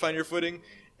were trying to find your footing.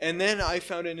 And then I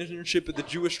found an internship at the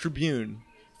Jewish Tribune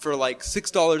for like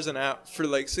 $6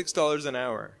 an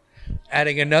hour.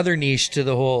 Adding another niche to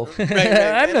the whole. Right.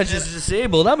 I'm not just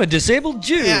disabled. I'm a disabled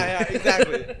Jew. Yeah,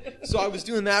 exactly. So I was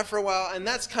doing that for a while, and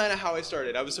that's kind of how I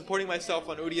started. I was supporting myself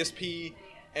on ODSP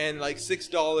and like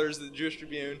 $6 at the Jewish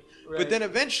Tribune. Right. But then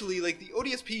eventually, like the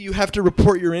ODSP, you have to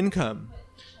report your income.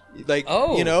 Like,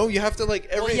 you have to like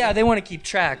every. Well, yeah, they want to keep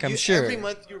track, I'm sure. Every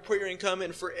month you report your income,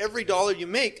 and for every dollar you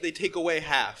make, they take away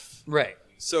half. Right.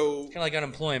 So Kind of like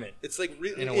unemployment. it's like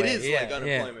In a it way, is yeah, like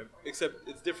unemployment, except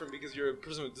it's different because you're a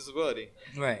person with disability.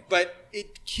 Right. But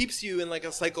it keeps you in like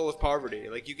a cycle of poverty.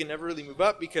 Like you can never really move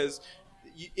up because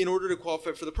in order to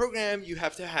qualify for the program, you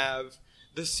have to have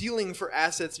the ceiling for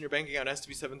assets in your bank account has to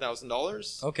be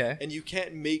 $7,000. Okay. And you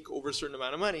can't make over a certain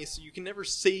amount of money, so you can never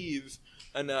save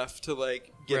enough to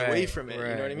like get away from it.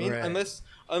 You know what I mean? Right.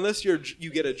 Unless you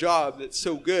get a job that's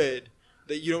so good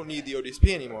that you don't need the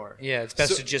ODSP anymore. Yeah, it's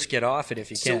best to just get off it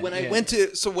if you can. When I went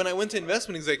to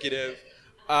Investment Executive,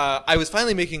 I was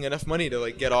finally making enough money to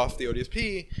like get off the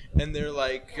ODSP, and they're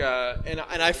like, and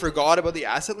I forgot about the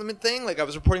asset limit thing. Like I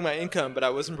was reporting my income, but I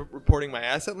wasn't reporting my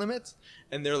asset limits.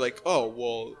 And they're like, oh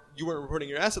well, you weren't reporting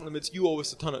your asset limits. You owe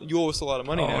us a lot of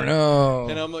money now. Oh no!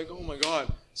 And I'm like, oh my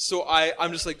god. So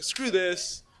I'm just like, screw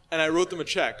this, and I wrote them a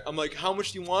check. I'm like, how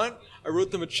much do you want? I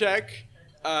wrote them a check.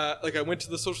 Like I went to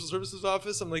the social services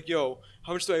office. I'm like, yo,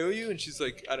 how much do I owe you? And she's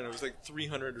like, I don't know, it was like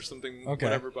 300 or something,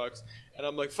 whatever bucks. And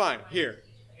I'm like, fine, here,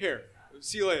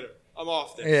 see you later. I'm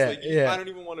off this. I don't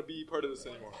even want to be part of this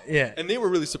anymore. Yeah. And they were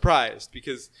really surprised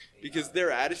because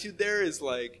their attitude there is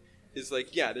like,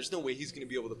 yeah, there's no way he's going to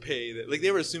be able to pay that. Like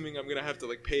they were assuming I'm going to have to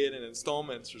like pay it in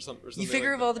installments or something. You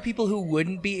figure like of all the people who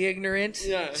wouldn't be ignorant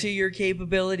to your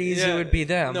capabilities, Yeah. it would be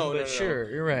them. No, but sure,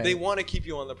 you're right. They want to keep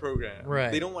you on the program.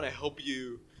 Right. They don't want to help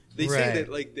you. They say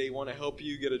that like they want to help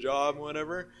you get a job or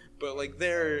whatever, but like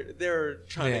they're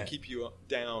trying to keep you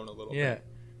down a little bit.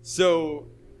 So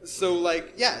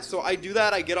I do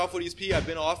that. I get off ODSP. I've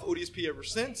been off ODSP ever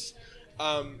since.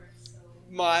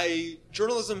 My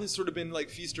journalism has sort of been like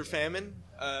feast or famine.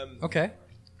 Okay.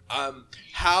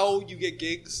 How you get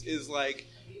gigs is like,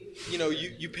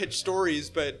 you pitch stories,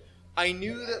 but I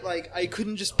knew that like I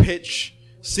couldn't just pitch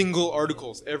single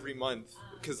articles every month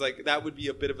because like that would be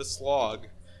a bit of a slog.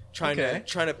 Trying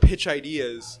to pitch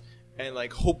ideas and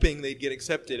like hoping they'd get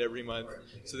accepted every month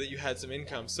so that you had some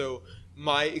income. So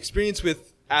my experience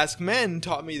with Ask Men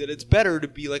taught me that it's better to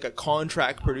be like a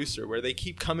contract producer where they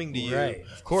keep coming to you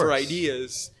for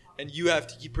ideas and you have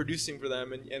to keep producing for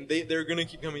them and they're going to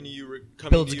keep coming to you.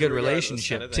 Builds a good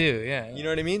relationship kind of too, yeah. You know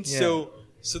what I mean? Yeah.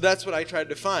 So that's what I tried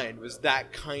to find was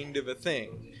that kind of a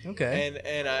thing. Okay.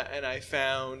 And I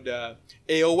found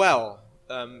AOL.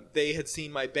 They had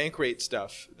seen my bank rate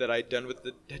stuff that I'd done with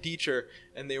the teacher,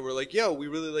 and they were like, yo, we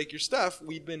really like your stuff.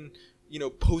 We've been,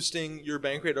 posting your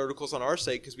bank rate articles on our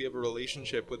site because we have a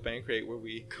relationship with Bankrate where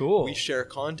we share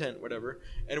content, whatever.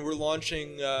 And we're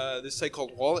launching this site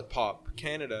called Wallet Pop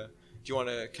Canada. Do you want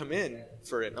to come in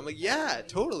for it? And I'm like, yeah,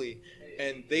 totally.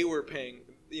 And they were paying,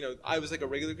 I was like a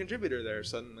regular contributor there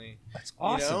suddenly. That's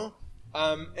awesome.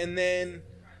 And then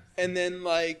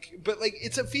but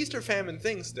it's a feast or famine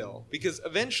thing still because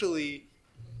eventually,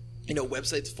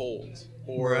 websites fold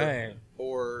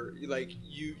or like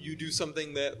you do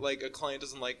something that like a client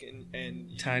doesn't like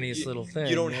and tiniest little thing.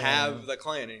 You don't have the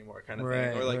client anymore kind of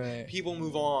thing. Or like people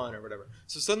move on or whatever.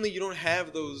 So suddenly you don't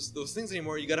have those things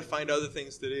anymore. You got to find other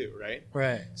things to do, right?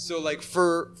 Right. So like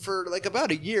for like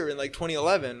about a year in like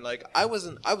 2011, like I was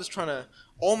trying to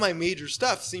all my major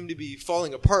stuff seemed to be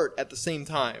falling apart at the same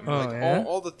time. Oh, like yeah?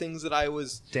 all the things that I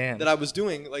was Damn.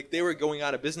 doing, like they were going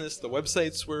out of business. The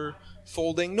websites were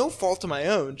folding. No fault of my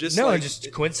own. Just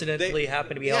coincidentally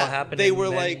happened to be all happening. They were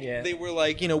then, they were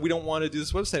like, you know, we don't want to do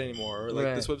this website anymore. Or like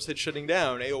Right. this website's shutting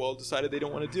down. AOL decided they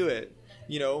don't want to do it.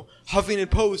 You know, Huffington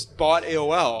Post bought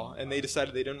AOL and they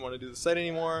decided they didn't want to do the site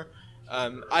anymore.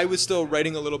 I was still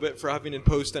writing a little bit for Huffington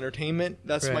Post Entertainment.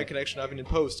 That's my Right. connection to Huffington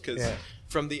Post because Yeah.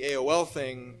 from the AOL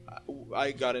thing,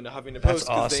 I got into Huffington That's Post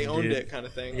because they awesome, owned dude. it, kind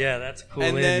of thing. Yeah, that's cool.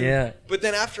 And then, yeah. but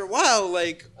then after a while,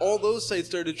 like all those sites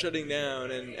started shutting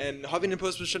down, and Huffington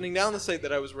Post was shutting down the site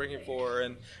that I was working for,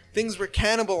 and things were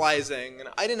cannibalizing, and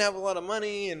I didn't have a lot of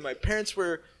money, and my parents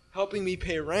were helping me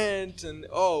pay rent, and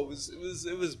it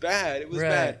was bad. It was Right.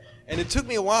 bad, and it took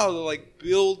me a while to like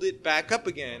build it back up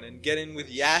again and get in with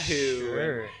Yahoo.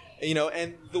 Sure. And, you know,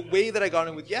 and the way that I got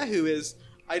in with Yahoo is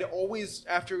I'd always,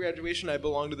 after graduation, I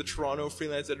belonged to the Toronto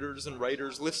Freelance Editors and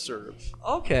Writers listserv.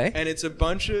 Okay. And it's a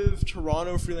bunch of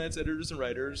Toronto freelance editors and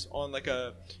writers on like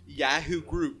a Yahoo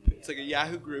group. It's like a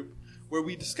Yahoo group where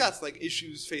we discuss like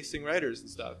issues facing writers and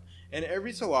stuff. And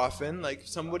every so often, like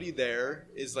somebody there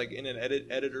is like in an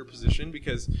editor position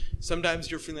because sometimes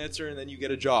you're a freelancer and then you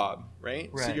get a job, right?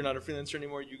 So Right. you're not a freelancer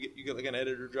anymore. You get like an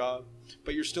editor job,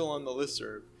 but you're still on the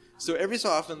listserv. So every so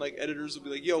often, like editors will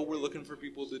be like, "Yo, we're looking for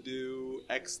people to do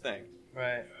X thing."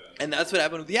 Right. And that's what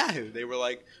happened with Yahoo. They were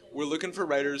like, "We're looking for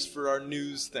writers for our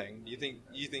news thing. Do you think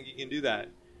you can do that?"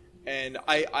 And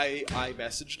I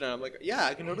messaged and I'm like, "Yeah,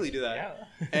 I can totally do that."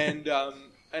 Yeah.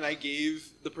 And I gave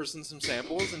the person some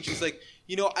samples, and she's like,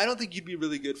 "You know, I don't think you'd be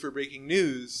really good for breaking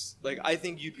news. Like, I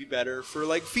think you'd be better for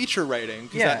like feature writing,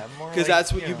 Yeah, because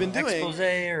that's what you've been doing." Expose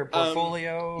or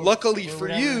portfolio. Luckily or for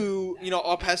whatever. you, you know,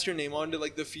 I'll pass your name on to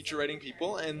like the feature writing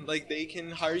people, and like they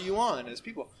can hire you on as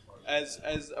people, as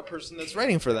a person that's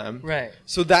writing for them. Right.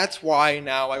 So that's why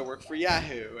now I work for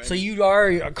Yahoo. And So you are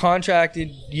a contracted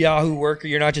Yahoo worker.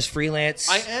 You're not just freelance.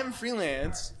 I am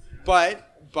freelance, but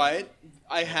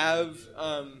I have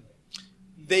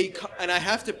and I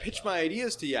have to pitch my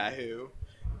ideas to Yahoo,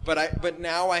 but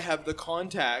now I have the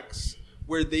contacts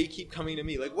where they keep coming to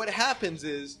me. Like what happens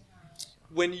is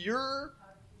when you're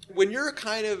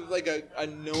kind of like a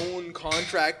known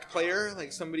contract player,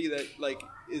 like somebody that like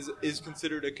is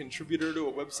considered a contributor to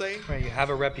a website. Right, you have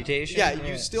a reputation. Yeah,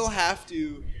 you still have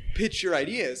to pitch your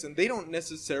ideas, and they don't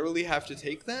necessarily have to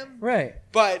take them. Right.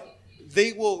 But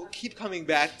they will keep coming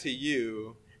back to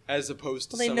you as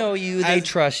opposed to Well, they know you, they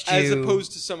trust as you.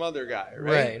 opposed to some other guy,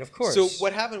 right? Right, of course. So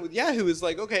what happened with Yahoo is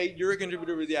like, okay, you're a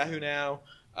contributor with Yahoo now.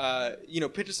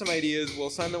 Pitch us some ideas. We'll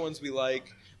sign the ones we like.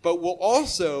 But we'll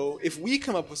also, if we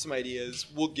come up with some ideas,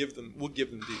 we'll give them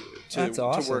to you That's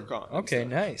awesome. to work on. Okay, So-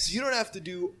 nice. So you don't have to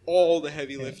do all the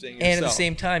heavy lifting yourself. And at the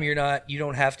same time, you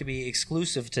don't have to be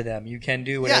exclusive to them. You can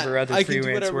do whatever other I can do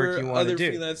freelance whatever work you want other to do.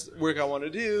 freelance work I want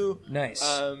to do. Nice.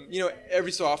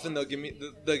 Every so often they'll give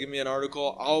me an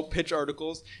article. I'll pitch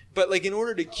articles, but like in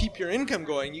order to keep your income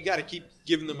going, you got to keep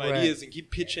giving them Right. ideas and keep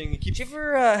pitching and keep. Did you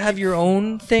ever have your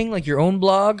own thing, like your own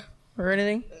blog or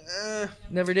anything?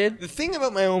 Never did? The thing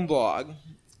about my own blog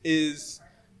is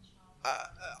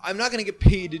I'm not going to get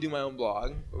paid to do my own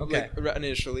blog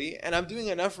initially, and I'm doing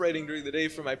enough writing during the day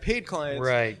for my paid clients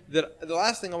Right. that the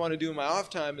last thing I want to do in my off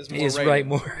time is more Is writing. write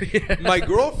more. Yeah. My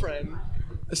girlfriend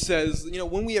says,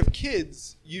 when we have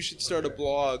kids, you should start a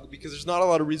blog because there's not a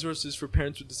lot of resources for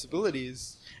parents with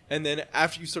disabilities. And then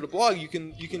after you start a blog, you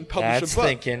can publish That's a book.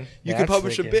 thinking. You can That's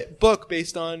publish thinking. a book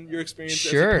based on your experience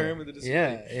Sure. as a parent with a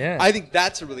disability. Yeah. I think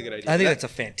that's a really good idea. I think that's a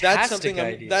fantastic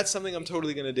idea. That's something I'm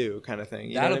totally gonna do, kind of thing.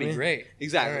 You know That'll what I be mean? great.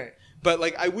 Exactly. All right. But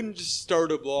like, I wouldn't just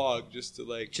start a blog just to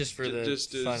like Just for the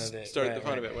just to fun of it. start Right, the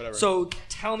fun of right. it, whatever. So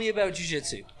tell me about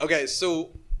jiu-jitsu. Okay,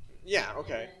 so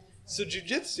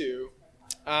jiu-jitsu,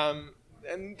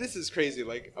 and this is crazy.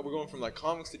 Like we're going from like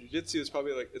comics to jiu-jitsu. It's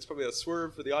probably a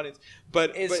swerve for the audience,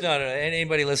 but It's not.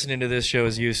 Anybody listening to this show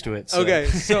is used to it. So. Okay,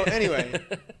 so anyway,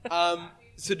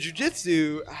 so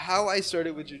jiu-jitsu. How I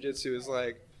started with jiu-jitsu is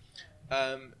like,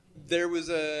 there was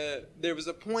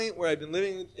a point where I'd been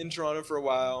living in Toronto for a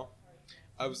while.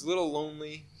 I was a little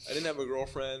lonely. I didn't have a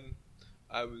girlfriend.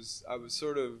 I was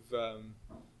sort of,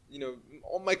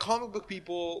 all my comic book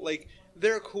people, like,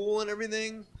 they're cool and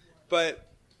everything, but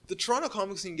the Toronto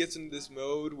comic scene gets into this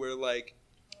mode where, like,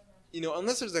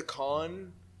 unless there's a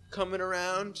con coming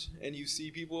around and you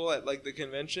see people at, like, the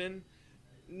convention,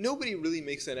 nobody really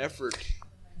makes an effort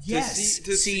Yes.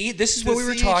 to See, this is to what we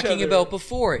were see each talking other. about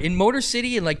before. In Motor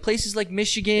City and like places like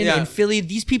Michigan Yeah. and Philly,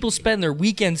 these people spend their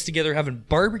weekends together having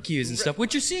barbecues and stuff,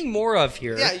 which you're seeing more of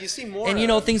here. Yeah, you see more. And you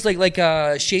know of. things like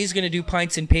Shay's gonna do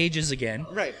Pints and Pages again.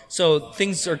 Right. So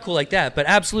things are cool like that. But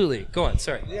absolutely, go on.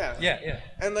 Sorry. Yeah. Yeah.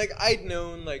 And like I'd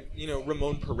known like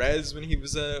Ramon Perez when he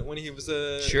was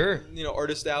a Sure.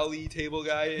 Artist Alley table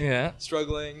guy. Yeah.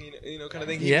 Struggling kind of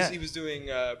thing. Yeah. He was doing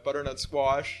butternut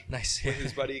squash. Nice. With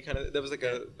his buddy that was like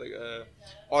a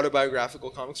autobiographical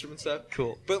comic strip and stuff.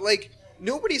 Cool. But like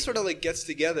nobody sort of like gets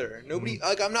together. Nobody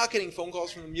like I'm not getting phone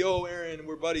calls from them. Yo, Aaron,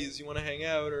 we're buddies. You want to hang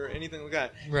out or anything like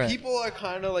that? Right. People are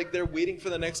kind of like they're waiting for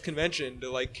the next convention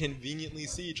to like conveniently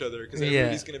see each other because Yeah.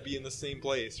 everybody's gonna be in the same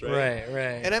place, right?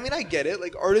 Right. And I mean, I get it.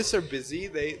 Like artists are busy.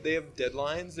 They have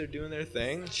deadlines. They're doing their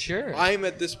thing. Sure. I'm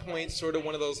at this point sort of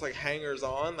one of those like hangers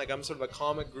on. Like I'm sort of a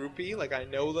comic groupie. Like I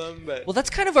know them, but Well,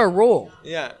 that's kind of our role.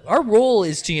 yeah. Our role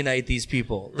is to unite these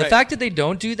people. The Right. fact that they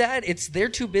don't do that, they're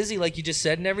too busy, like you just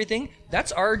said, and everything.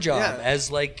 That's our job Yeah.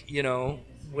 as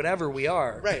whatever we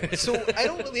are. Right. So I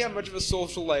don't really have much of a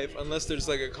social life unless there's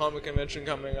like a comic convention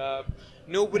coming up.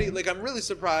 Nobody like I'm really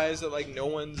surprised that like no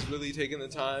one's really taken the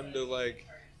time to like,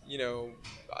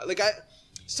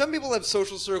 some people have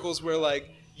social circles where like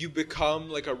you become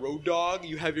like a road dog,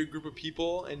 you have your group of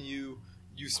people and you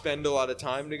spend a lot of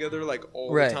time together like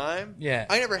all Right. the time. Yeah.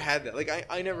 I never had that. Like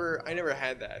I never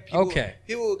had that. Okay.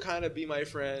 People would kind of be my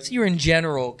friends. So you're in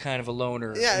general kind of a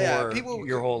loner Yeah. more People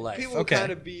your whole life. People Okay. would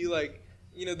kind of be like,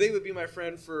 they would be my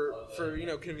friend for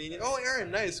convenient. Oh, Aaron,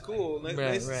 nice, cool, nice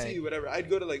to see you, whatever. I'd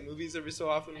go to like movies every so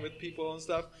often with people and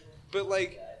stuff, but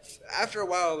like after a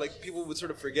while, like people would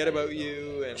sort of forget about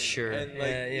you and Sure. and like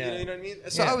Yeah. you know what I mean.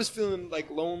 So Yeah. I was feeling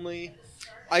like lonely.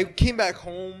 I came back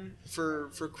home for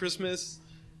Christmas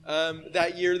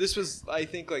that year. This was I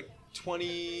think like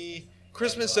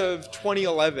Christmas of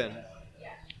 2011,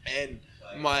 and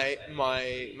my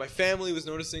family was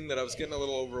noticing that I was getting a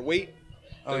little overweight.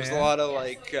 There was a lot of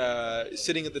like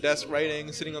sitting at the desk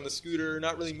writing, sitting on the scooter,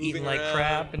 not really moving Eating like around,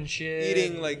 crap and shit.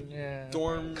 eating like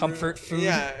dorm comfort food.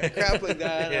 yeah, crap like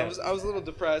that. Yeah. I was a little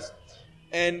depressed,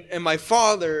 and my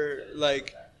father,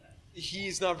 like,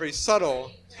 he's not very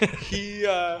subtle. He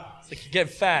It's like you get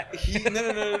fat.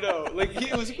 no. Like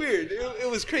it was weird. It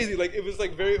was crazy. Like it was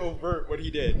like very overt what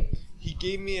he did. He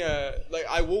gave me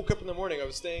I woke up in the morning. I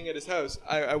was staying at his house.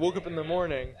 I woke up in the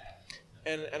morning.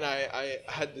 And I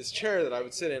had this chair that I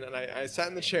would sit in, and I sat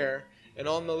in the chair, and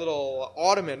on the little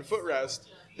ottoman footrest,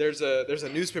 there's a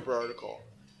newspaper article,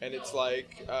 and it's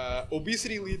like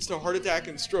obesity leads to heart attack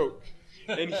and stroke,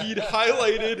 and he'd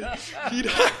highlighted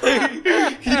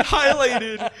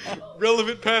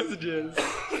relevant passages,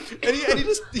 and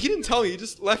he didn't tell me, he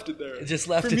just left it there, Just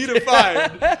left for it me there. to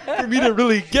find, for me to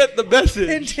really get the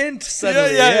message. Hint,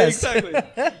 suddenly, Yeah, yes.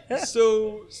 exactly.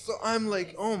 So I'm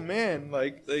like, oh man,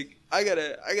 like I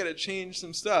gotta change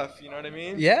some stuff. You know what I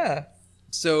mean? Yeah.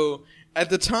 So at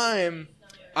the time,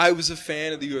 I was a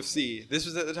fan of the UFC. This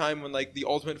was at the time when like the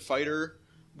Ultimate Fighter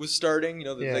was starting.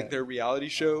 Yeah. Like their reality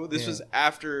show. This Yeah. was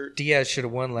after. Diaz should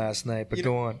have won last night, but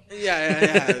go on.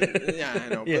 Yeah, I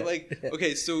know. Yeah. But like,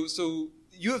 okay, so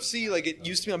UFC, like it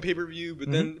used to be on pay-per-view,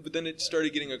 but then it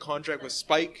started getting a contract with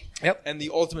Spike. Yep. And the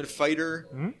Ultimate Fighter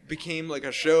became like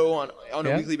a show on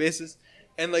Yeah. a weekly basis.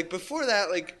 And like before that,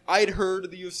 like I'd heard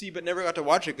of the UFC but never got to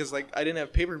watch it because like I didn't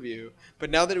have pay-per-view. But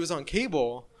now that it was on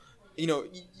cable,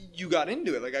 you got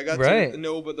into it. Like I got Right. to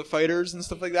know about the fighters and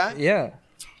stuff like that. Yeah.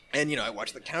 And I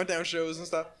watched the countdown shows and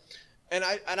stuff. And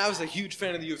I was a huge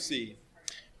fan of the UFC.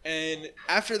 And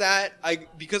after that,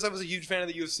 because I was a huge fan of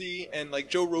the UFC, and like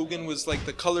Joe Rogan was like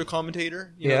the color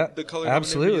commentator, the color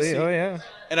absolutely. commentator for the UFC. Oh yeah.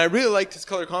 And I really liked his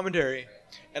color commentary.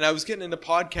 And I was getting into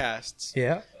podcasts.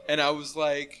 Yeah. And I was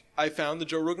like, I found the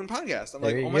Joe Rogan podcast. I'm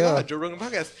There like, you oh my go. God, Joe Rogan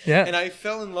podcast. Yeah. And I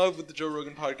fell in love with the Joe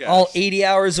Rogan podcast. All 80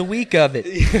 hours a week of it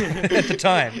at the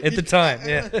time.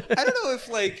 Yeah. I don't know if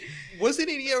like, was it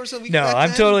 80 hours a week? No, back I'm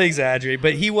then? totally exaggerating,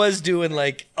 but he was doing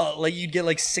like you'd get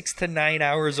like 6 to 9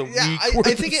 hours a Yeah, week. I worth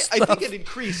think of it. stuff. I think it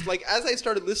increased. Like as I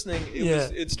started listening,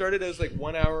 it started as like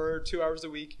 1 hour, 2 hours a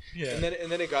week, Yeah. and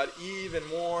then it got even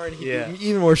more, and he Yeah. did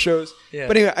even more shows. Yeah.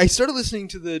 But anyway, I started listening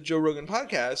to the Joe Rogan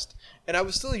podcast, and I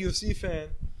was still a UFC fan,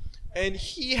 and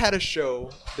he had a show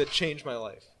that changed my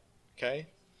life. Okay,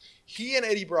 he and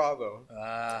Eddie Bravo,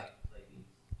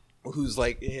 who's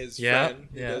like his friend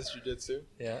who does jiu-jitsu.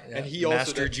 Yeah. And he also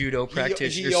Master did- Judo he-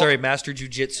 practitioner. he- Sorry, Master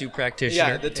Jiu-Jitsu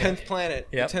practitioner. Yeah, the 10th planet,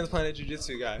 Yep. the 10th planet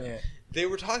jiu-jitsu guy. Yeah. They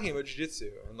were talking about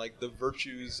jiu-jitsu and like the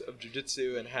virtues of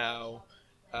jiu-jitsu and how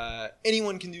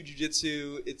anyone can do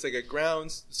jiu-jitsu. It's like a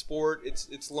ground sport.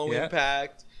 It's low Yeah.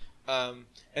 impact.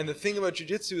 And the thing about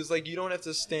jiu-jitsu is like you don't have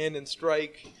to stand and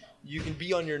strike. you can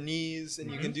be on your knees and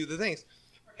you Mm-hmm. can do the things.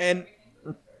 And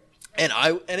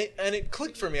it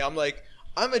clicked for me. I'm like,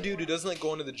 I'm a dude who doesn't like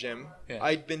going to the gym. Yeah.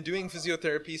 I'd been doing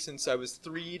physiotherapy since I was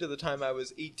 3 to the time I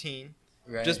was 18,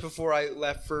 Right. just before I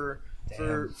left for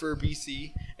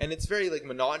BC, and it's very like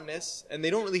monotonous, and they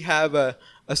don't really have a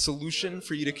solution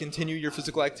for you to continue your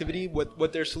physical activity.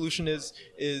 What their solution is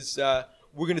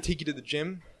we're going to take you to the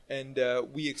gym, and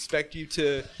we expect you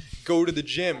to go to the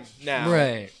gym now,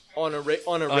 Right. on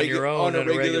a your own, on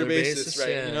a regular basis, right?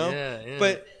 yeah, You know, yeah.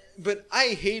 but I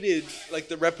hated like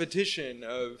the repetition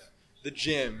of the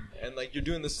gym, and like you're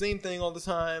doing the same thing all the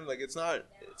time. Like it's not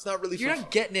really. You're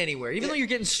not getting anywhere. Even though you're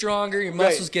getting stronger, your Right.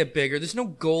 muscles get bigger. There's no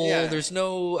goal. Yeah. There's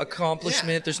no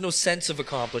accomplishment. Yeah. There's no sense of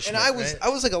accomplishment. and right? I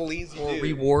was like a lazy or dude.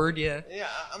 reward. Yeah. Yeah,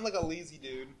 I'm like a lazy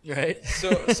dude. Right. So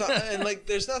and like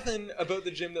there's nothing about the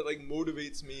gym that like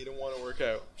motivates me to want to work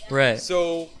out. Right.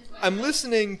 So I'm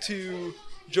listening to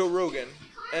Joe Rogan,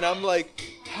 and I'm like,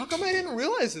 how come I didn't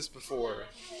realize this before?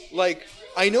 Like,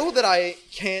 I know that I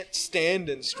can't stand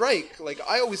and strike. Like,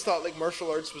 I always thought like martial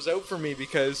arts was out for me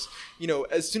because, you know,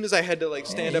 as soon as I had to like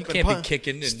stand up you and can't punch, be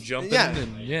kicking and jumping. Yeah.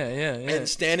 And yeah. and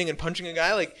standing and punching a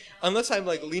guy, like unless I'm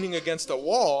like leaning against a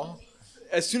wall,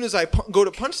 as soon as I go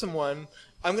to punch someone,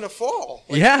 I'm gonna fall.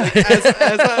 Like, Yeah.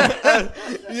 like,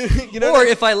 as you know. Or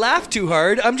if I laugh too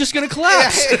hard, I'm just gonna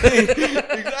collapse.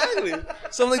 Exactly.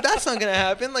 So I'm like, that's not gonna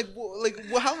happen. Like,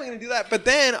 how am I gonna do that? But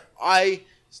then I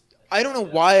don't know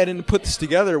why I didn't put this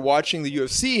together. Watching the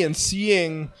UFC and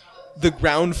seeing the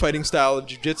ground fighting style of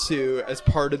jiu-jitsu as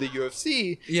part of the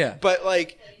UFC. Yeah. But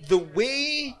like the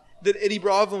way that Eddie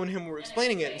Bravo and him were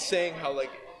explaining it and saying how like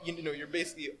you know you're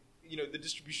basically the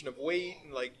distribution of weight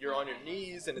and like you're on your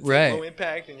knees and it's Right. like, low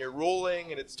impact and you're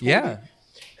rolling and it's totally, Yeah.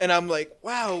 and I'm like,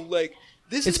 wow, like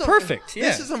this It's is perfect,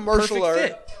 This yeah. is a martial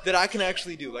Perfect art fit. that I can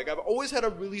actually do. Like I've always had a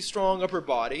really strong upper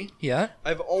body. Yeah.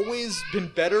 I've always been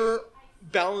better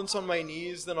balanced on my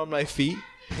knees than on my feet.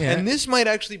 Yeah. And this might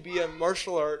actually be a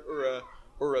martial art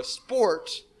or a sport.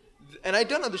 And I've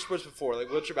done other sports before, like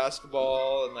wheelchair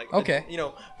basketball and like Okay.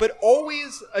 but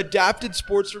always adapted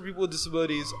sports for people with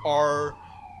disabilities are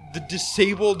the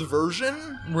disabled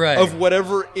version Right. of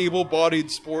whatever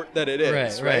able-bodied sport that it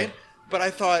is, Right. But I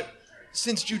thought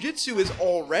since jiu-jitsu is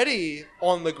already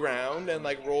on the ground and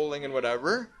like rolling and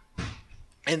whatever,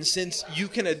 and since you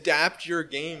can adapt your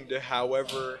game to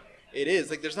however it is,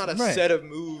 like there's not a Right. set of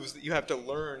moves that you have to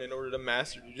learn in order to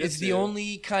master jiu-jitsu. It's the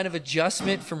only kind of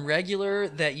adjustment from regular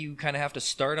that you kind of have to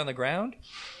start on the ground.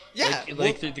 yeah,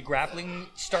 Like well, the grappling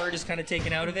start is kind of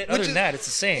taken out of it. Which Other is- than that, it's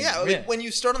the same. yeah, like when you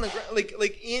start on the ground,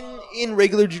 like in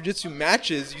regular jiu-jitsu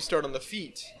matches, you start on the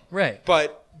feet. Right.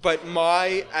 But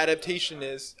my adaptation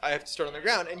is I have to start on the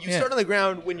ground, and you Yeah. start on the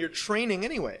ground when you're training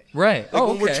anyway. Right. Like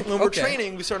Oh, when okay. when we're Okay.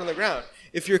 training, we start on the ground.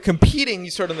 If you're competing,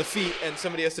 you start on the feet, and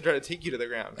somebody has to try to take you to the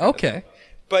ground. kind of Okay. thing.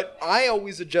 But I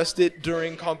always adjust it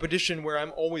during competition where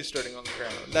I'm always starting on the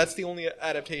ground. That's the only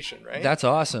adaptation, right? That's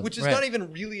awesome. Which is Right. not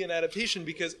even really an adaptation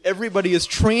because everybody is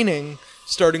training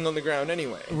starting on the ground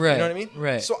anyway. Right, You know what I mean?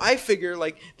 right. So I figure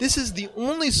like this is the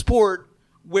only sport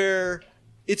where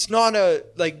it's not a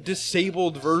like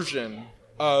disabled version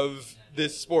of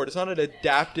this sport. It's not an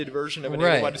adapted version of an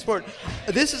Right. able-bodied sport.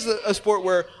 This is a sport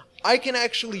where I can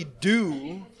actually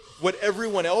do what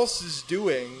everyone else is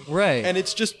doing. Right. And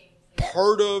it's just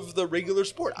part of the regular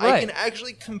sport. I Right. can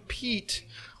actually compete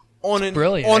on an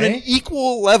brilliant, on eh? an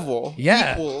equal level.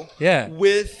 Yeah. Equal. Yeah.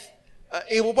 With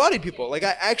able-bodied people. Like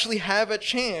I actually have a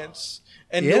chance,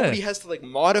 and Yeah. nobody has to like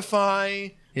modify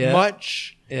Yeah.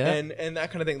 much. Yeah. And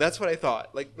that kind of thing. That's what I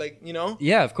thought. Like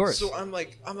Yeah, of course. So I'm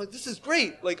like, this is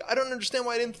great. Like, I don't understand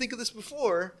why I didn't think of this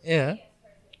before. yeah.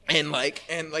 And like,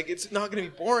 it's not going to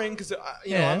be boring because you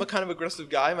know Yeah. I'm a kind of aggressive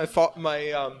guy.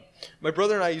 My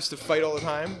brother and I used to fight all the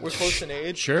time. We're close in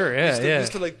age. Sure, yeah, We yeah.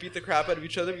 used to like beat the crap out of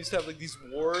each other. We used to have like these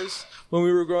wars when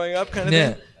we were growing up, kind of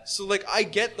Yeah. thing. So like, I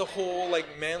get the whole like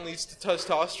manly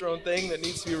testosterone thing that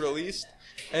needs to be released,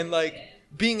 and like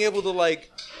being able to like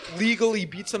legally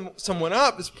beat someone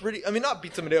up is pretty. I mean, not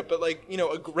beat somebody up, but like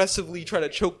aggressively try to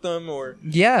choke them or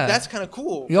Yeah. That's kind of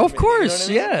cool. Yeah, of course.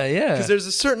 Yeah, yeah. Because there's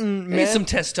a certain Need some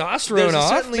testosterone there's a off,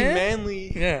 certainly man.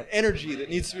 manly Yeah. energy that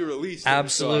needs to be released.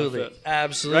 Absolutely. Right?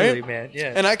 Absolutely, man.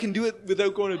 Yeah. And I can do it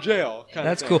without going to jail.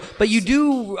 That's cool. But you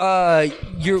do.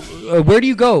 Where do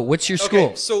you go? What's your school?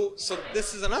 Okay, so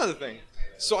this is another thing.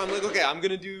 So I'm like, okay, I'm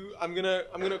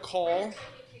gonna call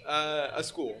a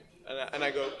school, and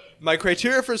I go. My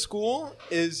criteria for school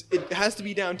is it has to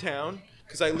be downtown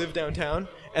because I live downtown,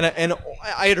 and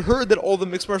I had heard that all the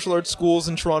mixed martial arts schools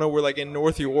in Toronto were like in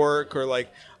North York or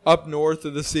like up north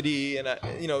of the city, and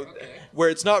where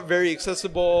it's not very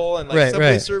accessible, and like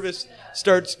subway service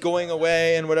starts going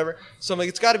away and whatever. So I'm like,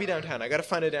 it's got to be downtown. I got to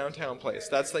find a downtown place.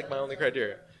 That's like my only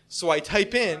criteria. So I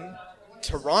type in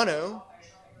Toronto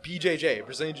BJJ,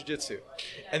 Brazilian Jiu-Jitsu,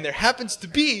 and there happens to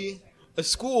be a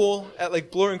school at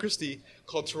like Bloor and Christie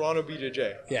called Toronto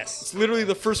BJJ. Yes. It's literally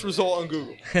the first result on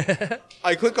Google.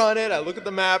 I click on it. I look at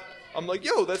the map. I'm like,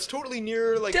 yo, that's totally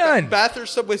near like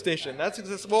Bathurst subway station. That's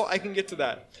accessible. I can get to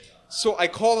that. So I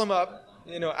call them up,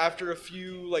 after a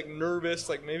few like nervous,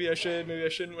 like maybe I should, maybe I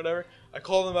shouldn't, whatever. I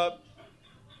call them up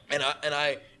and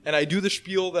I do the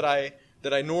spiel that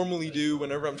I normally do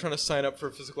whenever I'm trying to sign up for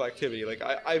physical activity. Like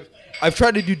I've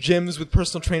tried to do gyms with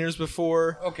personal trainers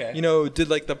before. Okay. Did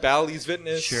like the Bally's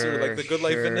Fitness or like the Good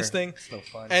Life Fitness thing. So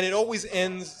fun. And it always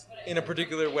ends in a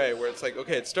particular way where it's like,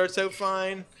 okay, it starts out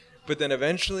fine, but then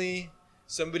eventually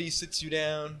somebody sits you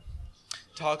down,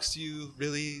 talks to you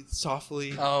really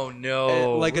softly. Oh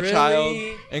no. Like a child,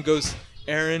 and goes,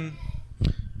 Aaron,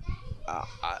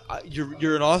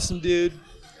 you're an awesome dude.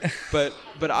 But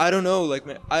I don't know, like,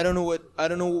 man, I don't know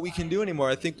what we can do anymore.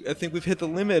 I think we've hit the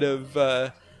limit of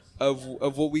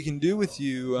what we can do with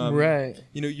you. Right.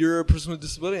 You're a person with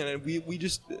disability, and we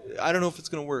just, I don't know if it's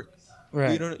gonna work.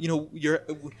 Right. We don't,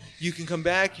 you can come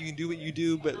back, you can do what you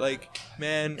do, but like,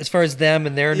 man, as far as them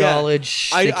and their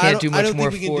knowledge, they can't do much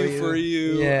more for you. I don't think we can do for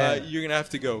you. Yeah. You're gonna have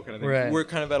to go, kind of thing. Right. We're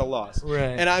kind of at a loss.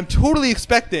 Right. And I'm totally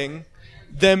expecting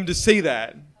them to say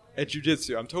that at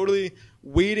jiu-jitsu. I'm totally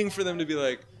waiting for them to be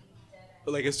like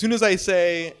as soon as I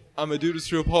say I'm a dude with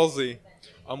cerebral palsy,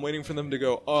 I'm waiting for them to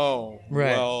go, oh,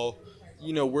 right. Well,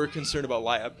 we're concerned about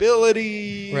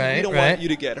liability. Right, we don't want you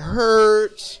to get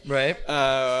hurt. Right.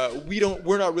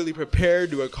 We're not really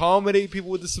prepared to accommodate people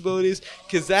with disabilities,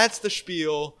 because that's the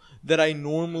spiel that I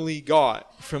normally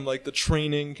got from like the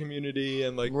training community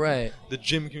and like the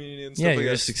gym community and stuff like that. Yeah,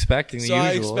 you're just expecting the usual. So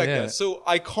I expect that. So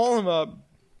I call him up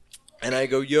and I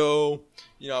go, yo,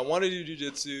 I want to do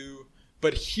jiu-jitsu,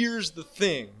 but here's the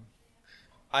thing.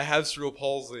 I have cerebral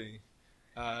palsy.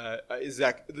 Is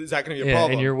that going to be a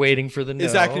problem? And you're waiting for the no.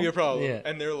 Is that going to be a problem? Yeah.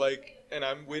 And they're like, and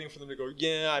I'm waiting for them to go,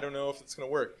 yeah, I don't know if it's going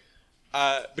to work.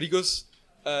 But he goes,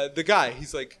 the guy,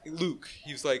 he's like, Luke,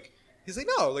 he's like,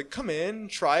 no, like, come in,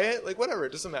 try it, like, whatever,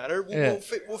 it doesn't matter.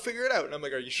 We'll figure it out. And I'm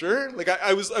like, are you sure? Like,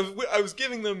 I was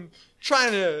giving them,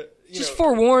 trying to, just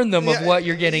forewarn them of what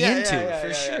you're getting into,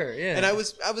 for sure. Yeah. And I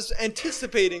was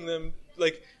anticipating them,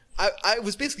 like, I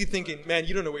was basically thinking, man,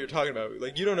 you don't know what you're talking about.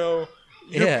 Like, you don't know.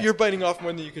 You're biting off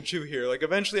more than you can chew here. Like,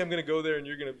 eventually I'm going to go there and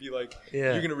you're going to be like,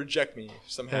 you're going to reject me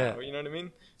somehow. You know what I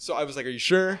mean? So I was like, are you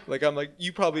sure? Like, I'm like,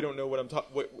 you probably don't know what I'm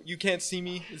talking. You can't see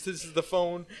me. This is the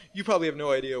phone. You probably have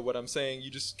no idea what I'm saying.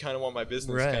 You just kind of want my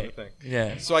business kind of thing.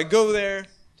 Yeah. So I go there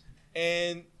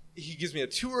and he gives me a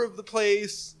tour of the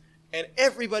place, and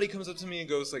everybody comes up to me and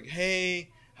goes like, hey,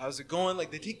 how's it going?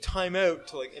 Like, they take time out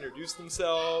to like introduce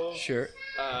themselves. Sure.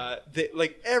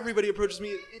 Like, everybody approaches me.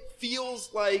 It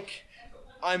feels like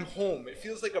I'm home. It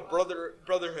feels like a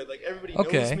brotherhood. Like, everybody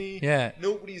knows me. Yeah.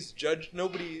 Nobody's judged.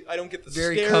 I don't get the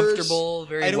very stares. Very comfortable,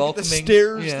 very welcoming. I don't get the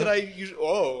stares that I usually,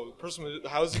 the person,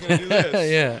 how's he going to do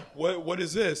this? Yeah. What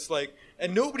is this? Like,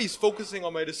 and nobody's focusing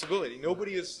on my disability.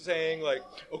 Nobody is saying like,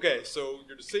 okay, so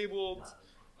you're disabled.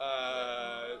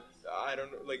 I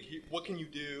don't know, like, what can you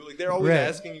do? Like, they're always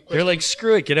asking you questions. They're like,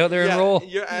 screw it, get out there and roll.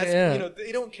 You're asking,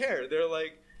 they don't care. They're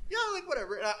like, yeah, like,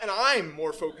 whatever. And I'm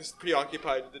more focused,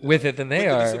 preoccupied with it than they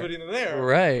are. The disability than they are.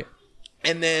 Right.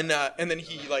 And then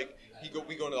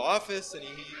we go into the office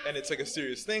and it's like a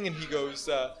serious thing, and he goes,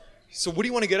 so what do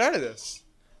you want to get out of this?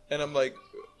 And I'm like,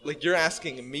 you're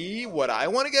asking me what I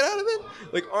want to get out of it?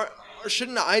 Like,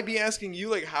 shouldn't I be asking you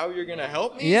like how you're gonna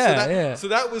help me? Yeah, So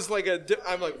that was like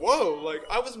I'm like, whoa, like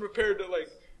I wasn't prepared to like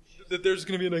that there's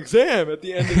gonna be an exam at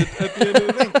the end of the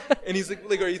thing. And he's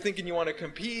like, are you thinking you want to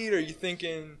compete? Are you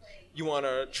thinking you want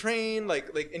to train?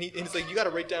 And he's like, you got to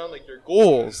write down like your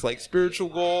goals, like spiritual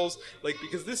goals, like,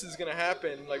 because this is gonna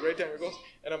happen. Like, write down your goals.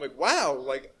 And I'm like, wow,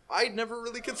 like I'd never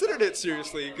really considered it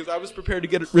seriously because I was prepared to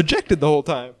get rejected the whole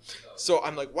time. So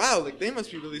I'm like, wow, like they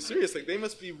must be really serious. Like they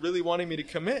must be really wanting me to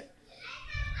commit.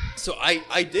 So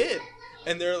I did.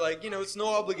 And they're like, it's no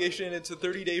obligation. It's a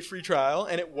 30-day free trial.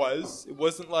 And it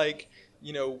wasn't like,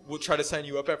 we'll try to sign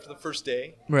you up after the first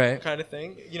day. Right. Kind of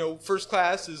thing. First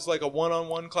class is like a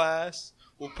one-on-one class.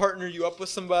 We'll partner you up with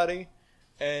somebody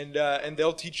and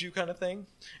they'll teach you kind of thing.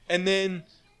 And then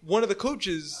one of the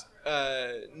coaches,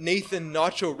 Nathan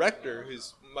Nacho Rector,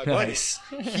 who's my buddy,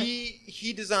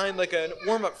 he designed like a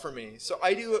warm-up for me. So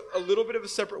I do a little bit of a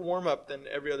separate warm-up than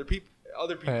every other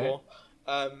people.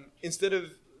 Right. Instead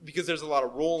of because there's a lot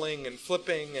of rolling and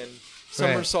flipping and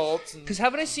somersaults. Because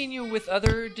haven't I seen you with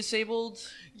other disabled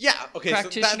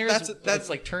practitioners? So that's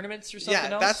like tournaments or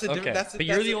something else? That's a okay. that's a, But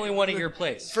you're that's the a- only one at your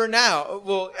place. For now.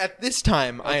 Well, at this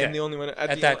time, I am Okay. the only one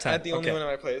At that time, at the only okay. one at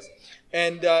my place,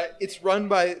 and it's run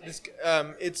by this.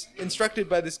 It's instructed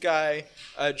by this guy,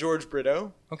 George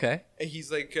Brito. Okay. He's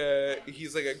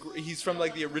from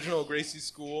like the original Gracie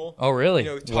school. Oh, really? You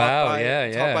know, taught Wow, by,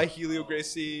 yeah. Taught by Helio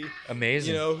Gracie.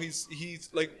 Amazing. You know, he's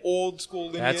like old school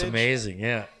lineage. That's amazing,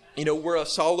 yeah. You know, we're a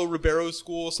Saulo Ribeiro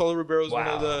school. Saulo Ribeiro is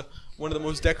Wow. one of the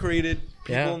most decorated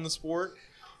people Yeah. in the sport.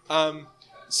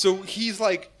 So he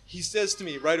says to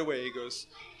me right away, he goes,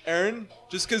 Aaron,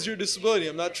 just because you're a disability,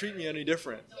 I'm not treating you any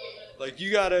different. Like,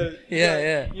 you gotta,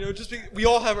 Yeah. You know, we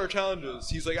all have our challenges.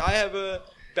 He's like, I have a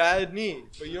bad knee,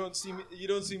 but you don't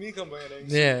see me complaining.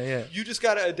 So Yeah. You just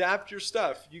gotta adapt your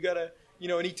stuff. You gotta, you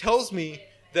know. And he tells me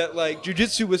that like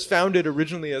jiu-jitsu was founded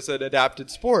originally as an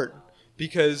adapted sport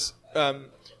because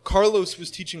Carlos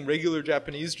was teaching regular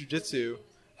Japanese jiu-jitsu,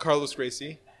 Carlos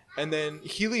Gracie, and then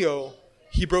Helio,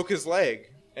 he broke his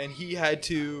leg, and he had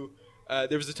to.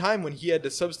 There was a time when he had to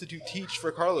substitute teach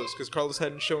for Carlos because Carlos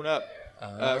hadn't shown up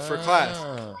for class,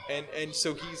 and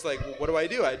so he's like, well, "What do I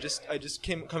do? I just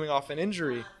coming off an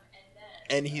injury,"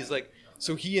 and he's like,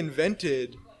 so he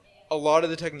invented a lot of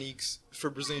the techniques for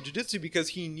Brazilian Jiu-Jitsu because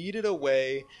he needed a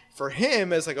way for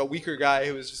him as like a weaker guy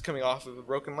who was just coming off of a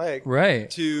broken leg, Right.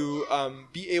 to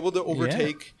be able to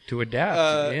overtake, To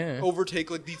adapt, overtake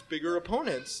like these bigger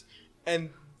opponents,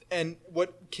 and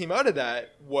what came out of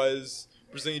that was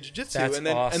Brazilian Jiu-Jitsu, That's and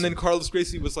then awesome. and then Carlos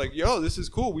Gracie was like, "Yo, this is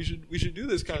cool. We should do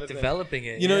this kind of Developing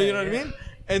thing." it, You know yeah, what I yeah. mean?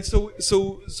 And so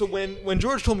when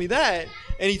George told me that,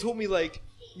 and he told me like,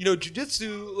 you know,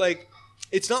 Jiu-Jitsu, like,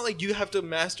 it's not like you have to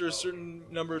master a certain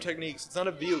number of techniques. It's not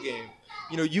a video game.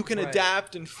 You know, you can Right.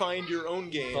 adapt and find your own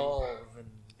game. Evolve and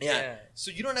Yeah.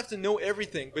 So you don't have to know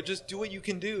everything, but just do what you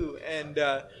can do and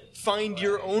find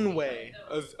your own way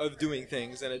of doing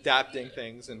things and adapting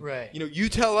things. And Right. you know, you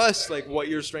tell us like what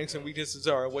your strengths and weaknesses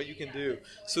are, and what you can do.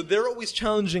 So they're always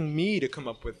challenging me to come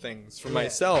up with things for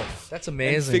myself. That's And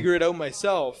amazing. figure it out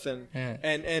myself. And Yeah.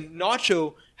 and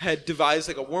Nacho had devised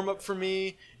like a warm up for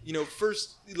me. You know,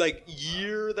 first like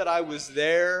year that I was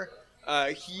there,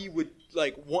 he would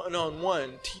like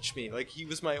one-on-one teach me. Like, he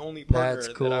was my only partner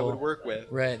That's cool. that I would work with.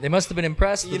 Right. They must have been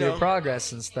impressed with You your know?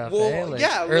 progress and stuff. Well, eh? Like,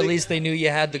 yeah, or at like- least they knew you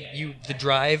had the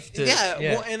drive to. Yeah,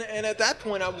 well, and at that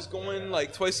point I was going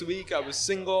like twice a week. I was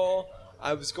single.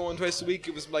 I was going twice a week.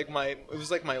 It was like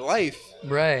my life.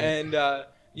 Right. And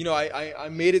you know, I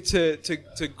made it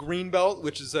to green belt,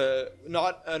 which is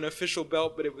not an official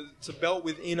belt, but it's a belt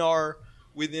within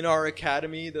our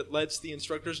academy that lets the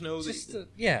instructors know Just, that,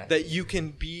 yeah. that you can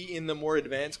be in the more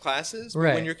advanced classes. But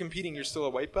Right. when you're competing, you're still a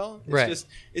white belt. It's Right.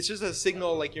 It's just a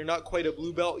signal, like, you're not quite a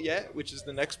blue belt yet, which is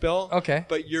the next belt. Okay.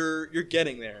 But you're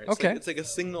getting there. It's Okay. Like, it's like a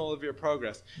signal of your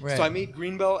progress. Right. So I made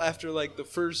green belt after like the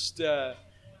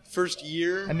first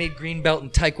year. I made green belt in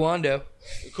Taekwondo.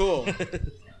 Cool.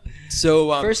 So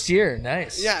First year,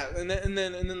 nice. yeah, and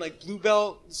then like blue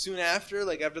belt soon after,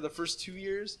 like after the first 2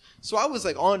 years. So I was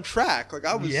like on track, like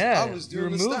I was you were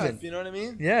doing the moving. stuff. You know what I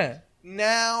mean? Yeah.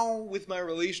 Now with my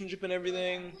relationship and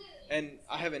everything, and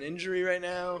I have an injury right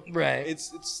now. Right.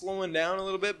 It's slowing down a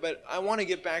little bit, but I want to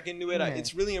get back into it. Yeah.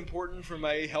 It's really important for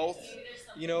my health.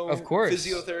 You know, Of course.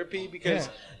 physiotherapy, because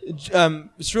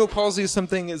cerebral palsy is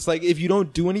something. It's like if you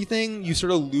don't do anything, you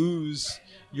sort of lose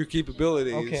your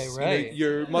capabilities. Okay, You know, right.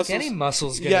 your Look, muscles. any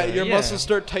muscles. Your muscles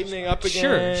start tightening up again.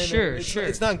 Sure, and sure.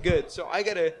 It's not good. So I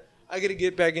gotta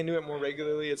get back into it more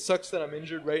regularly. It sucks that I'm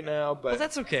injured right now, but Well,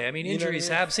 that's okay. I mean, You know what I injuries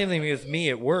mean? happen. Same thing with me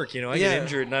at work. You know, I Yeah. get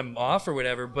injured and I'm off or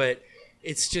whatever. But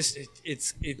it's just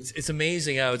it's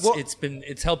amazing how Well-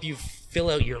 it's helped you fill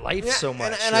out your life Yeah, so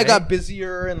much. And I right? got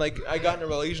busier, and like I got in a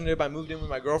relationship. I moved in with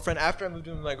my girlfriend. After I moved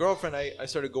in with my girlfriend, I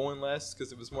started going less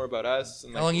because it was more about us.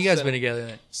 And, How like, long you guys instead been together?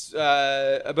 Then?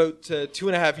 of- About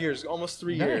 2.5 years, almost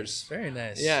 3 Nice. years. Very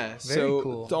nice. Yeah, Very so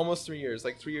cool. almost 3 years,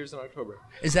 like 3 years in October.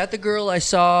 Is that the girl I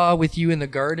saw with you in the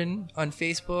garden on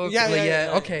Facebook? Yeah, Like,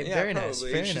 yeah. Okay, Yeah, very nice.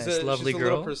 probably. Very She's nice. a- Lovely she's a girl.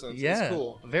 little person, so it's Yeah,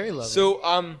 cool. very lovely. So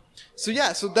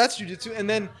that's jiu-jitsu, and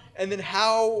then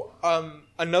how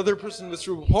another with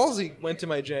cerebral palsy went to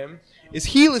my gym is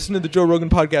he listened to the Joe Rogan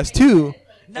podcast too,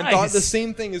 and thought Nice. the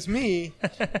same thing as me,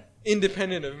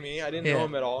 independent of me. I didn't know Yeah.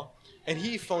 him at all, and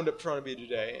he phoned up Toronto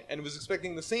BJJ and was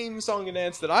expecting the same song and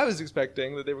dance that I was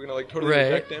expecting, that they were gonna like totally Right.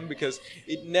 reject him, because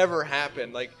it never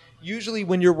happened. Like, usually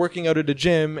when you're working out at a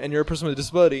gym and you're a person with a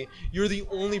disability, you're the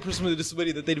only person with a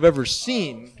disability that they've ever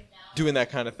seen doing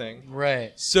that kind of thing.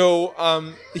 right. So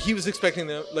he was expecting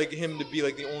him to be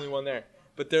like the only one there,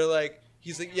 but they're like,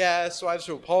 he's like, yeah, so I have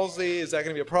cerebral palsy. Is that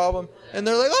going to be a problem? And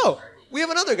they're like, oh, we have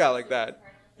another guy like that.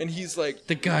 And he's like,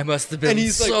 The guy must have been and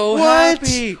he's so like, what?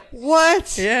 happy.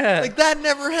 What? Yeah. Like that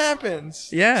never happens.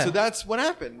 Yeah. So that's what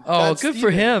happened. Oh, That's good for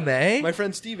Steven, him, eh? my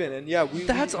friend Steven. And yeah,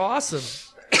 That's awesome.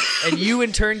 And you,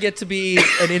 in turn, get to be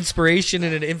an inspiration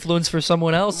and an influence for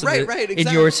someone else Right, in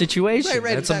your situation. Right,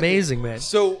 That's exactly. amazing, man.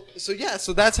 So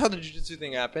that's how the jiu-jitsu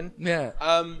thing happened. Yeah.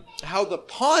 How the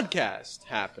podcast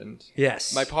happened.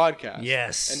 Yes. My podcast.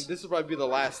 Yes. And this will probably be the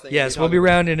last thing. Yes, we we'll talk be about.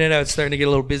 rounding it out. It's starting to get a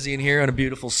little busy in here on a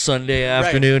beautiful Sunday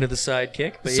afternoon of the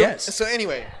Sidekick. But yes. So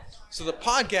anyway, so the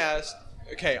podcast.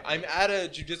 Okay, I'm at a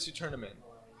jiu-jitsu tournament.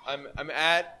 I'm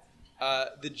at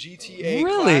the GTA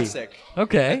Really? Classic.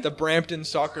 Okay. At the Brampton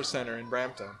Soccer Center in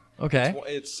Brampton. Okay.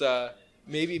 It's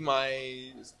maybe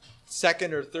my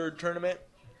second or third tournament,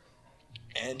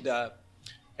 and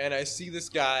I see this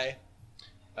guy,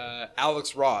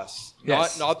 Alex Ross.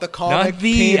 Yes. Not the comic Not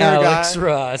the painter Alex guy,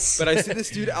 Ross. but I see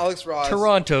this dude, Alex Ross.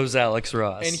 Toronto's Alex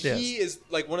Ross. And he is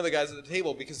like one of the guys at the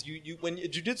table because you when a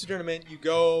jiu-jitsu tournament, you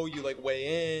go, you like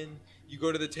weigh in, you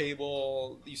go to the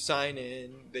table, you sign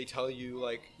in, they tell you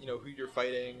like, who you're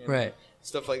fighting and Right.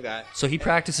 stuff like that. So he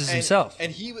practices And- himself.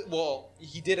 And he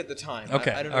did at the time.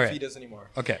 Okay, I don't know all if right. he does anymore.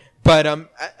 Okay. But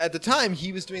at the time,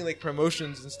 he was doing like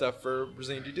promotions and stuff for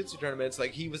Brazilian Jiu-Jitsu tournaments.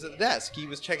 Like he was at the desk, he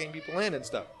was checking people in and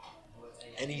stuff.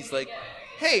 And he's like,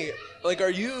 "Hey, like, are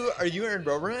you Aaron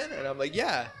Broberman?" And I'm like,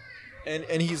 "Yeah." And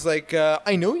he's like,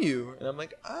 "I know you." And I'm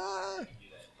like, I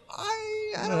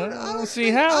don't see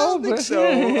think, how, I don't think but- so.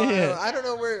 Yeah. I don't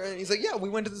know where. And he's like, "Yeah, we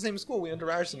went to the same school. We went to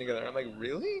Ryerson together." And I'm like,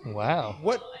 "Really? Wow.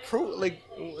 What pro? Like?"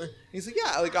 He's like,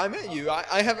 "Yeah, like I met you.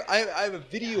 I have a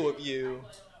video of you,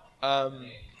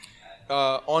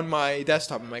 on my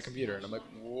desktop on my computer." And I'm like,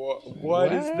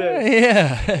 "What is this?"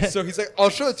 Yeah. So he's like, "I'll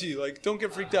show it to you. Like, don't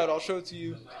get freaked out. I'll show it to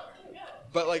you.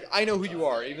 But like, I know who you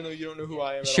are, even though you don't know who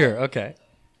I am." At Sure. all. Okay.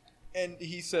 And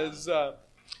he says,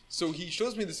 so he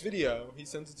shows me this video. He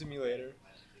sends it to me later,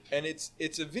 and it's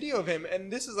a video of him.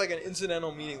 And this is like an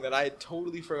incidental meeting that I had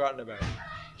totally forgotten about.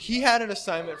 He had an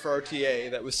assignment for RTA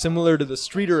that was similar to the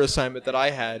Streeter assignment that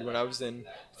I had when I was in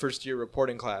first year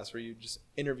reporting class, where you just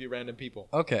interview random people.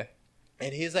 Okay.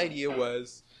 And his idea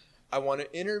was, I want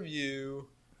to interview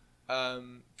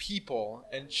people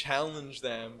and challenge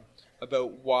them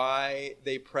about why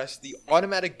they press the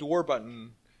automatic door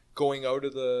button going out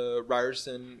of the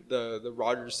Ryerson, the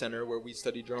Rogers Center where we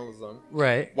study journalism.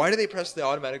 Right. Why do they press the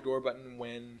automatic door button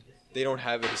when they don't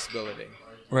have a disability?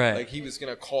 Right. Like he was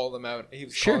going to call them out. He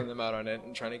was Sure. calling them out on it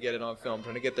and trying to get it on film,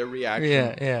 trying to get their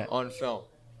reaction Yeah. on film.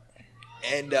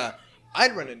 And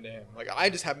I'd run into him. Like I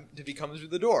just happened to be coming through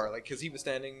the door, like because he was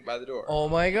standing by the door Oh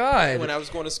my God. when I was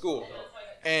going to school.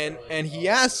 And he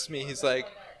asks me, he's like,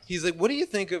 what do you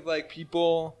think of like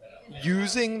people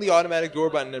using the automatic door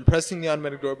button and pressing the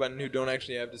automatic door button who don't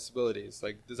actually have disabilities?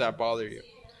 Like, does that bother you?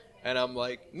 And I'm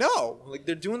like, no, like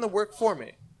they're doing the work for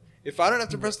me. If I don't have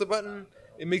to press the button,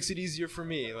 it makes it easier for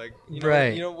me. Like,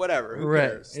 Right. Whatever. Who Right,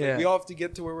 cares? yeah. Like, we all have to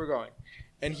get to where we're going.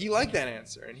 And he liked that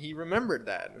answer, and he remembered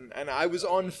that, and I was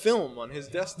on film on his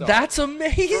desktop. That's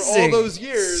amazing. For all those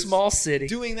years, Small city.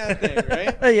 doing that thing,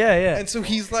 right? Yeah. And so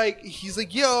he's like,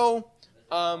 yo,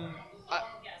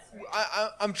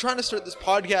 I'm trying to start this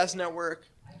podcast network.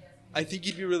 I think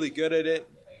you'd be really good at it.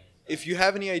 If you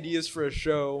have any ideas for a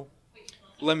show,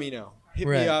 let me know. Hit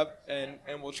Right. me up, and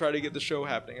we'll try to get the show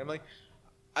happening. I'm like,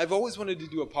 I've always wanted to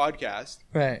do a podcast,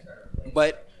 Right.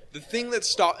 but the thing that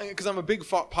stopped, because I'm a big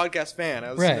podcast fan.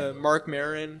 I listen Right. to Mark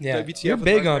Maron. Yeah. WTF You're with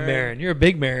big Mark on Maron. You're a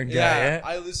big Maron guy. Yeah,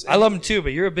 Yeah. I love him too,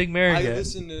 but you're a big Maron I guy.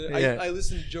 listen to Yeah. I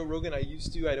listen to Joe Rogan. I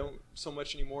used to. I don't so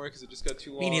much anymore because it just got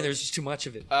too long. Me neither. There's just too much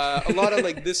of it. A lot of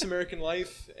like This American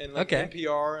Life and like Okay.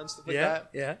 NPR and stuff like yeah.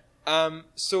 that. Yeah.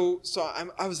 So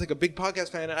I was like a big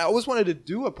podcast fan, and I always wanted to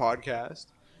do a podcast.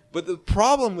 But the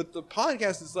problem with the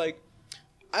podcast is like,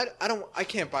 I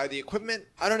can't buy the equipment.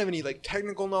 I don't have any like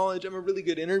technical knowledge. I'm a really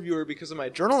good interviewer because of my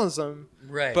journalism.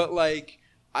 Right. But like,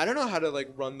 I don't know how to like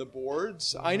run the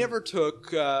boards. I never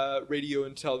took radio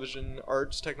and television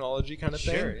arts technology kind of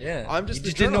thing. Sure. Yeah. I'm just You the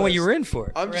just didn't know what you journalist. were in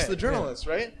for. I'm just Right, the journalist,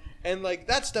 right? And like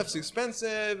that stuff's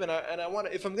expensive, and I want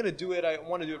to. If I'm gonna do it, I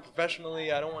want to do it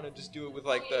professionally. I don't want to just do it with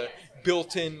like the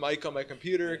built-in mic on my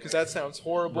computer because that sounds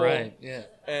horrible. Right. Yeah.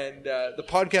 And the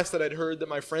podcasts that I'd heard that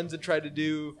my friends had tried to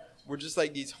do were just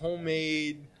like these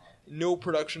homemade no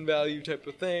production value type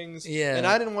of things. Yeah. And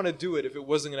I didn't want to do it if it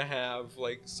wasn't going to have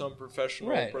like some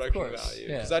professional Right, production of course, value.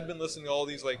 yeah. Because I'd been listening to all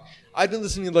these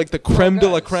the creme de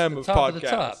la creme of top podcasts. of the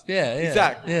top. Yeah, yeah.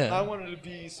 Exactly. Yeah. I wanted to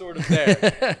be sort of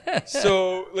there.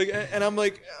 So and I'm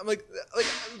like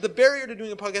the barrier to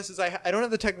doing a podcast is I don't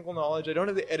have the technical knowledge. I don't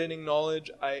have the editing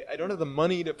knowledge. I don't have the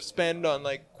money to spend on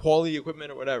like quality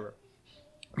equipment or whatever.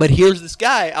 But here's this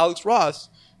guy, Alex Ross,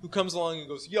 who comes along and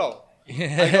goes, "Yo,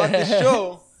 I got this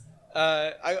show.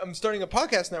 I'm starting a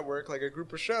podcast network, like a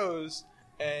group of shows.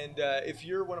 And if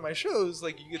you're one of my shows,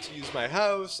 like you get to use my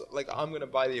house. Like I'm gonna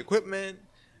buy the equipment.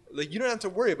 Like you don't have to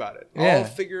worry about it. Yeah. I'll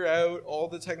figure out all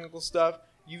the technical stuff.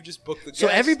 You just book the guests." So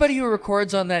everybody who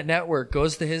records on that network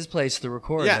goes to his place to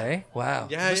record, Yeah. eh? Wow.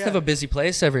 Yeah, Must yeah. have a busy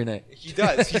place every night. He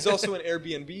does. He's also an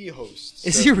Airbnb host.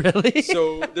 Is he really?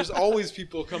 So there's always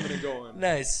people coming and going.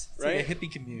 Nice. It's Right? like a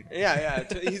hippie commune. Yeah.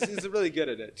 He's really good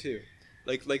at it too.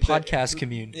 Like Podcast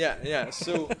commune. Yeah.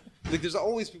 So like, there's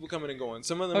always people coming and going.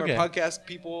 Some of them Okay. are podcast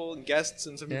people and guests,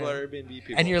 and some people Yeah. are Airbnb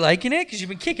people. And you're liking it? Because you've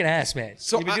been kicking ass, man.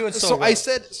 So You've been doing well. I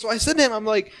said to him, I'm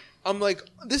like,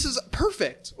 this is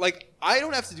perfect. Like I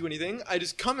don't have to do anything. I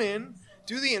just come in,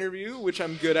 do the interview, which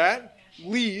I'm good at,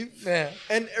 leave, Yeah.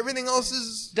 and everything else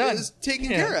is Done. is taken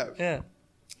Yeah, care of. Yeah.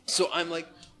 So I'm like,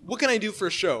 what can I do for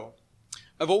a show?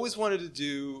 I've always wanted to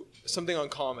do something on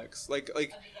comics. Like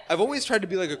I've always tried to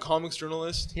be like a comics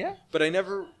journalist. Yeah. But I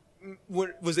never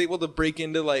was able to break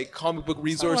into like comic book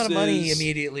resources. A lot of money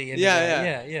immediately. Into Yeah.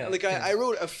 that. Yeah. Like I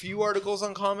wrote a few articles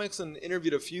on comics and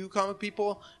interviewed a few comic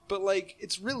people, but like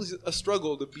it's really a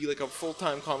struggle to be like a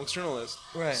full-time comics journalist.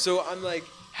 Right. So I'm like,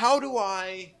 how do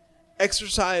I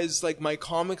exercise like my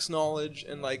comics knowledge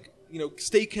and like,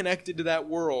 stay connected to that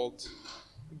world,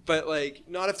 but like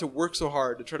not have to work so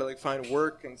hard to try to like find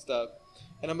work and stuff.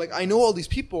 And I'm like, I know all these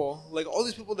people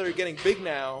that are getting big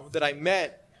now that I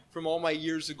met from all my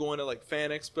years of going to like Fan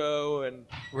Expo and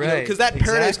Right, because that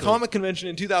Paradise exactly. Comic Convention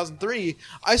in 2003,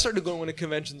 I started going to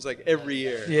conventions like every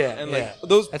year. Yeah, and yeah. like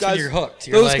those That's guys, when you're hooked.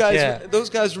 You're those like, guys, yeah. those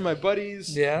guys were my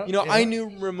buddies. Yeah, yeah. I knew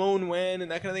Ramon Wen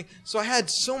and that kind of thing. So I had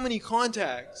so many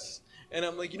contacts, and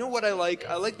I'm like, you know what I like?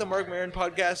 I like the Mark Maron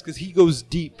podcast because he goes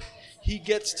deep. He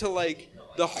gets to like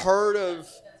the heart of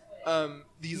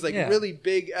these like Yeah. really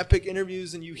big epic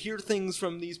interviews, and you hear things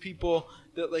from these people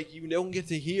that like you don't get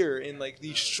to hear in like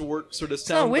these short sort of It's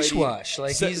not soundbitey- wish-wash.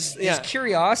 Like his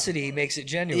curiosity makes it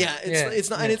genuine. Yeah, it's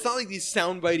not, and it's not like these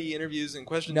soundbitey interviews and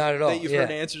questions Not at all, that you've yeah.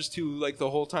 heard answers to like the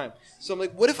whole time. So I'm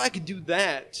like, what if I could do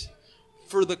that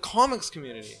for the comics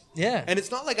community? Yeah. And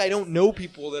it's not like I don't know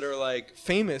people that are like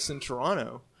famous in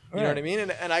Toronto. You know Right. what I mean?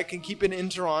 And I can keep it in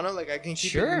Toronto. Like I can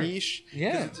keep Sure. it niche. 'cause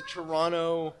Yeah. it's a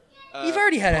Toronto. You've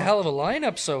already had a hell of a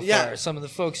lineup so far. Yeah. Some of the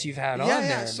folks you've had on yeah.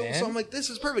 there, So man. I'm like, this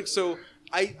is perfect. So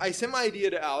I sent my idea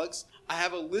to Alex. I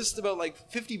have a list about like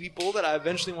 50 people that I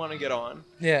eventually want to get on.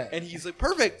 Yeah. And he's like,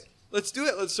 perfect. Let's do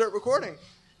it. Let's start recording.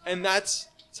 And that's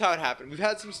how it happened. We've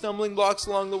had some stumbling blocks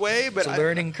along the way, but It's a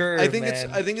learning curve, I think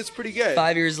man. it's pretty good.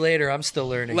 5 years later, I'm still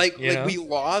learning. Like you know? we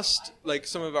lost like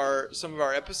some of our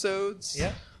episodes.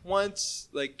 Yeah. Once,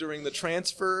 like during the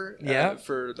transfer, Yeah.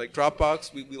 for like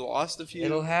Dropbox, we lost a few.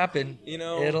 It'll happen.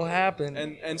 It'll happen.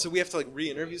 And so we have to like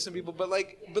re-interview some people, but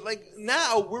like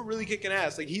now we're really kicking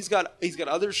ass. Like he's got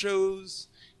other shows.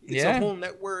 It's Yeah. a whole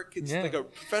network. It's Yeah. like a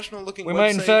professional looking. We website.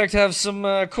 might, in fact, have some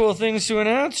cool things to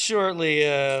announce shortly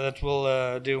that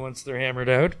we'll do once they're hammered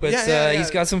out. But Yeah. he's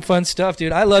got some fun stuff,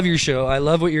 dude. I love your show. I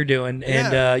love what you're doing,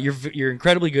 and Yeah. you're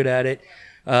incredibly good at it.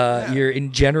 You're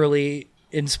generally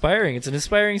inspiring. It's an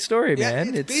inspiring story, Yeah,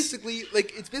 man. it's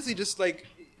basically just like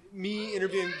me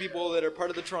interviewing people that are part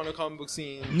of the Toronto comic book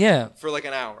scene. Yeah. For like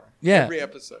an hour. Yeah. Every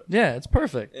episode. Yeah, it's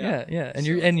perfect. Yeah. Yeah. And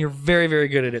you're very, very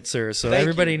good at it, sir. So Thank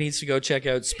everybody you. needs to go check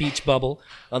out Speech Bubble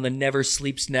on the Never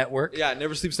Sleeps Network. Yeah,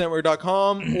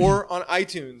 neversleepsnetwork.com or on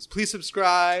iTunes. Please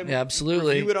subscribe. Yeah,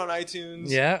 absolutely. Review it on iTunes.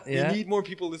 Yeah. We need more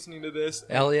people listening to this.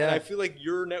 Hell yeah. And I feel like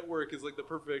your network is like the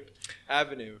perfect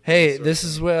avenue. Hey, So- this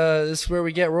is where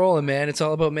we get rolling, man. It's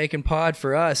all about making pod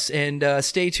for us. And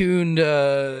stay tuned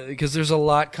because there's a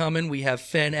lot coming. We have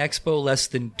Fan Expo less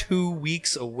than 2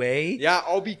 weeks away. Yeah,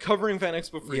 I'll be covering Fan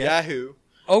Expo for Yeah. Yahoo.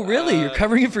 Oh, really? You're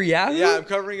covering it for Yahoo? Yeah, I'm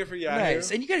covering it for Yahoo.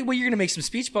 Nice. And you're gonna make some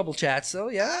speech bubble chats, though,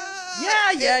 yeah?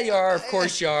 Ah, Yeah, you are. Of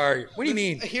course you are. What do you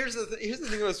mean? Here's the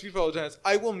thing about speech bubble chats.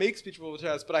 I will make speech bubble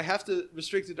chats, but I have to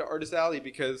restrict it to Artist Alley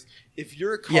because if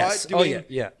you're caught Yes. Oh, doing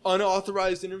yeah.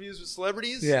 unauthorized interviews with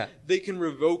celebrities, Yeah. they can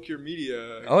revoke your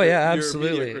media. Oh, yeah, your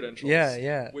absolutely. Media credentials.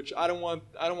 Yeah. Which I don't want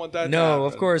that. to No, happen.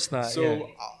 of course not, So yeah.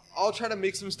 I'll try to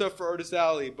make some stuff for Artist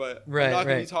Alley, but Right, I'm not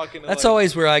going right. to be talking to That's like,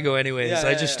 always where I go anyways. Yeah,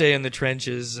 I yeah, just yeah. stay in the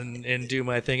trenches and do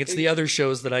my thing. It's the other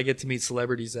shows that I get to meet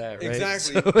celebrities at, right?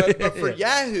 Exactly. So- But for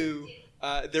Yahoo,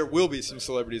 there will be some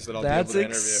celebrities that I'll That's be able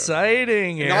to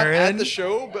exciting, interview. Not Aaron. at the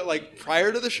show, but like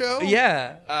prior to the show.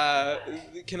 Yeah.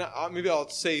 Can I, maybe I'll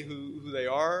say who they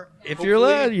are. If you're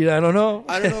hopefully. allowed, I don't know.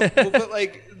 I don't know, but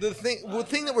like the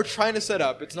thing that we're trying to set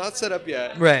up, it's not set up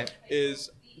yet. Right. Is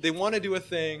they want to do a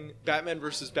thing, Batman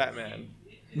versus Batman.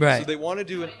 Right. So they want to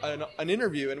do an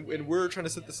interview, and we're trying to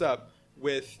set this up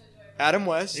with Adam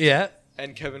West. Yeah.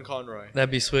 And Kevin Conroy.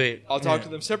 That'd be sweet. I'll talk to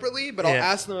them separately, but I'll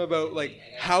ask them about like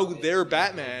how their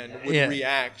Batman would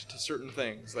react to certain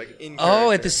things, like in character.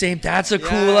 Oh, at the same. That's a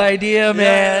cool idea,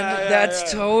 man.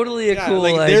 That's totally a cool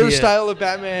like idea. Their style of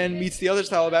Batman meets the other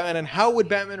style of Batman, and how would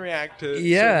Batman react to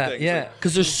certain things? Yeah.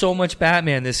 Because there's so much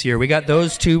Batman this year. We got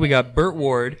those two. We got Burt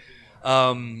Ward,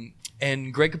 and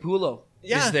Greg Capullo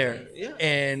is there. Yeah.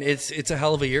 And it's a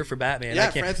hell of a year for Batman.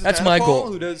 Yeah, Francis that's my Manapul,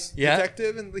 goal. who does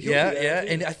Detective, and he'll be there.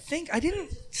 And I think I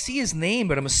didn't see his name,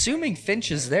 but I'm assuming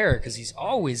Finch is there because he's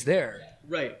always there.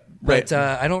 Right. But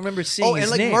I don't remember seeing his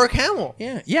and like name. Mark Hamill.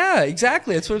 Yeah,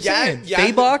 exactly. That's what I'm saying.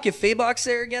 Fabok, if Fabok's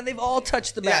there again, they've all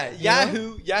touched the bat.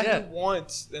 Yahoo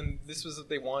wants, and this was what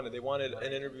they wanted. They wanted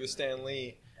an interview with Stan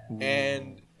Lee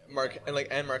and Mark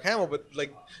Hamill, but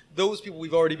like those people,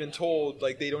 we've already been told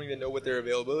like they don't even know what their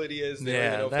availability is. They don't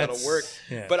even know if that'll work.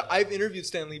 Yeah. But I've interviewed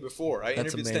Stan Lee before. I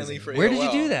interviewed Stan Lee for AOL. Where did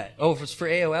you do that? Oh, it was for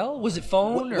AOL? Was it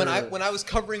phone? When I was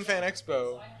covering Fan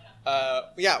Expo.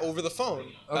 Over the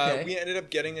phone. Okay. We ended up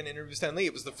getting an interview with Stan Lee.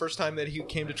 It was the first time that he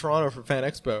came to Toronto for Fan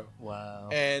Expo. Wow.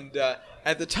 And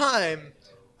at the time,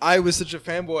 I was such a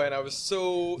fanboy, and I was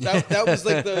so that was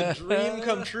like the dream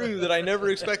come true that I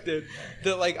never expected.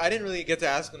 That like I didn't really get to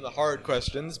ask him the hard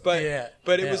questions, but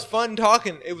it was fun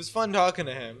talking. It was fun talking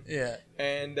to him. Yeah.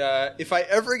 And if I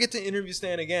ever get to interview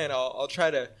Stan again, I'll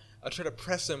try to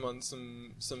press him on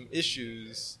some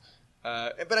issues.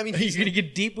 But I mean, you're gonna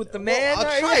get deep with the man.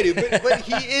 I'll try to, but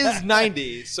he is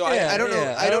 90. So I don't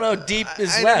know. I don't know how deep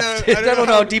is left. I don't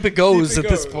know how deep it goes at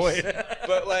this point.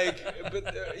 But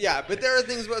there are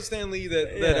things about Stan Lee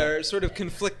that are sort of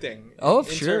conflicting. Oh, in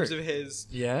sure. terms of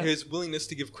his willingness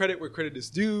to give credit where credit is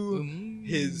due,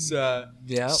 his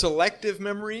selective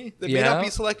memory that may not be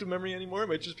selective memory anymore. It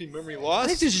might just be memory loss. I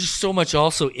think there's just so much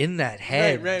also in that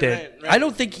head Right. I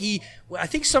don't think I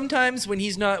think sometimes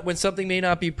when something may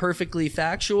not be perfectly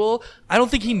factual, I don't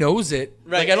think he knows it.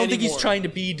 Right, like I don't think he's anymore. trying to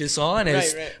be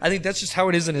dishonest. Right. I think that's just how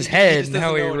it is in his head just and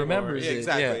how he doesn't know remembers anymore. it.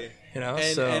 Exactly. Yeah, you know,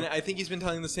 and I think he's been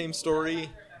telling the same story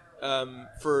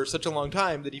for such a long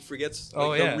time that he forgets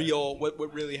the real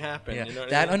what really happened. Yeah. You know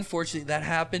what That I mean? unfortunately that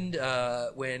happened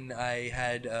when I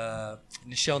had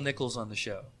Nichelle Nichols on the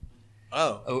show.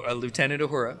 Oh. A Lieutenant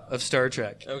Uhura of Star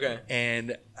Trek. Okay.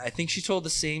 And I think she told the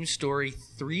same story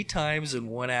 3 times in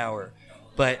 1 hour,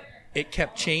 but it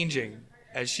kept changing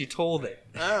as she told it.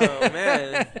 Oh,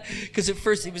 man. Because at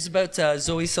first it was about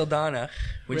Zoe Saldana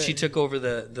when she took over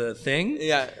the thing.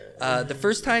 Yeah. The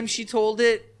first time she told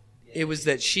it, it was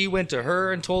that she went to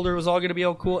her and told her it was all going to be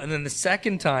all cool. And then the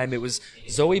second time, it was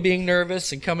Zoe being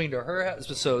nervous and coming to her house.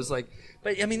 So it was like,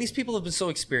 but I mean, these people have been so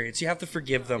experienced. You have to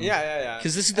forgive them. Yeah.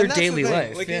 Because this is their daily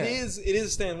life. Like it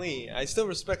is Stan Lee. I still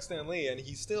respect Stan Lee, and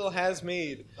he still has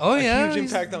made a huge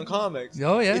impact on comics.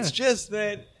 Oh yeah. It's just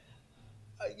that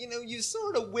you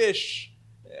sort of wish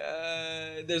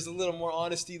there's a little more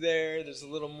honesty there. There's a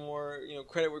little more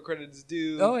credit where credit is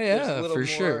due. Oh yeah, there's a little for more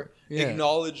sure. Yeah.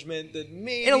 Acknowledgement that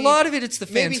maybe and a lot of it's the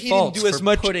fans' maybe he fault didn't do as for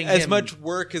much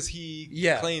work as he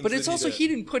claims. But it's that also he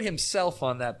didn't put himself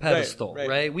on that pedestal,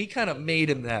 right? We kind of made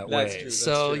him that That's way. True,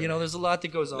 so true. there's a lot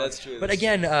that goes on. That's true. But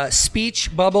again,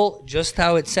 Speech Bubble, just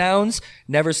how it sounds.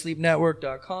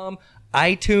 NeverSleepNetwork.com.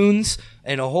 iTunes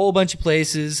and a whole bunch of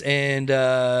places, and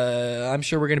I'm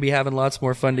sure we're going to be having lots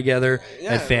more fun together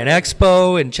at Fan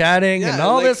Expo and chatting and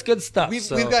all this good stuff. We've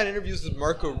got interviews with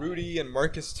Marco Rudy and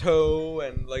Marcus Toe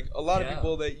and like a lot of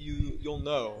people that you'll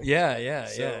know. Yeah.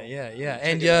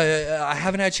 And I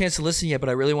haven't had a chance to listen yet, but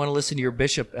I really want to listen to your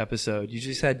Bishop episode. You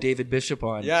just had David Bishop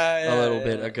on a little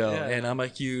bit ago, and I'm a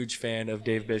huge fan of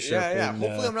Dave Bishop. Yeah. And,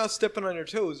 hopefully, I'm not stepping on your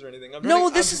toes or anything. I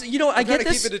get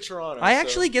this. Keep it to Toronto. I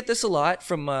actually get this a lot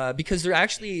from because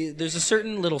there's a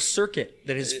certain little circuit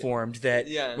that has formed that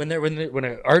when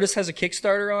an artist has a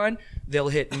Kickstarter on, they'll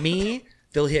hit me,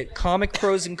 they'll hit Comic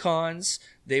Pros and Cons,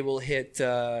 they will hit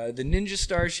the Ninja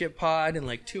Starship Pod and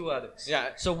like 2 others. Yeah.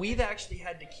 So we've actually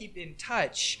had to keep in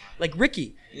touch, like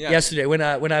Ricky yesterday when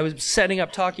I was setting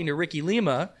up talking to Ricky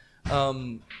Lima.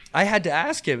 I had to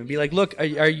ask him and be like, look, are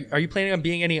you planning on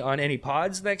being on any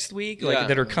pods next week, like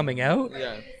that are coming out?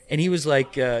 Yeah. And he was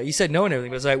like, he said no and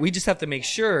everything. He was like, we just have to make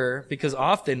sure, because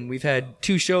often we've had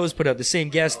 2 shows put out the same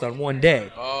guest on one day.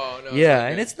 Oh, no. Yeah,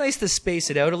 and it's nice to space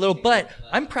it out a little. But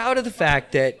I'm proud of the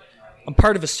fact that I'm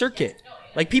part of a circuit.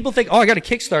 Like, people think, I got a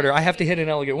Kickstarter, I have to hit an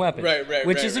Elegant Weapon. Right,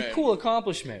 which is a cool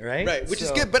accomplishment, right? Right, which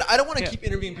is good. But I don't want to keep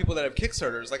interviewing people that have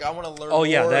Kickstarters. Like, I want to learn more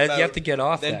you have to get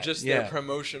off than that. just their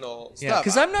promotional stuff. Yeah,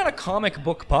 because I'm not a comic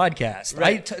book podcast.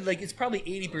 Right. It's probably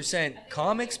 80%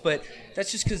 comics, but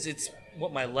that's just because it's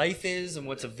what my life is and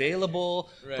what's available.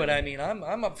 Right. But I mean,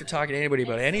 I'm up for talking to anybody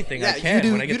about anything I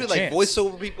can when I get the chance. You do like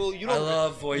voiceover people. I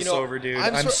love voiceover, dude.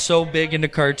 I'm so big into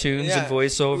cartoons and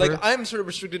voiceover. Like, I'm sort of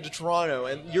restricted to Toronto,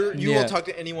 and you will talk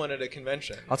to anyone at a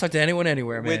convention. I'll talk to anyone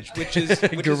anywhere, man. Which is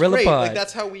Gorilla great. Pod. Like,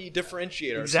 that's how we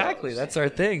differentiate ourselves. Exactly, that's our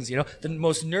things. The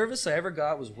most nervous I ever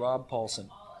got was Rob Paulson.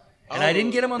 And I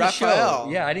didn't get him on the show.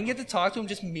 Yeah, I didn't get to talk to him.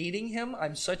 Just meeting him,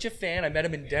 I'm such a fan. I met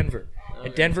him in Denver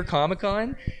at Denver Comic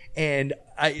Con, and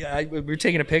we were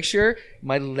taking a picture.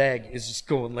 My leg is just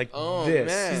going like this.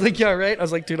 Man. He's like, "Yeah, right." I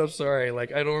was like, "Dude, I'm sorry.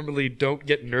 Like, I normally don't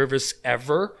get nervous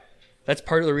ever. That's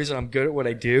part of the reason I'm good at what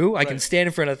I do. I can stand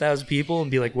in front of 1,000 people and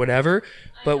be like, whatever.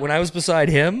 But when I was beside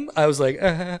him, I was like,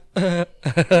 Man.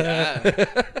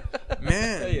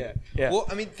 Yeah. Well,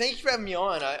 I mean, thank you for having me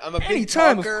on. I'm a big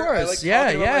Anytime, talker. of course. I like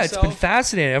talking about It's myself. been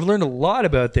fascinating. I've learned a lot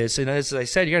about this. And as I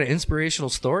said, you got an inspirational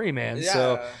story, man. Yeah.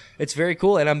 So it's very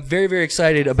cool. And I'm very, very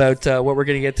excited about what we're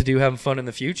going to get to do having fun in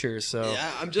the future. So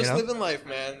yeah, I'm just living life,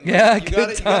 man. Yeah, you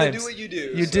good times. You gotta do what you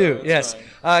do. You do, yes.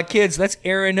 Kids, that's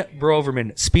Aaron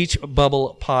Broverman, Speech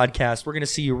Bubble Podcast. We're going to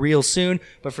see you real soon.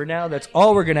 But for now, that's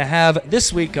all we're going to have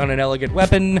this week on An Elegant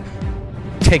Weapon.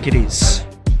 Take it easy.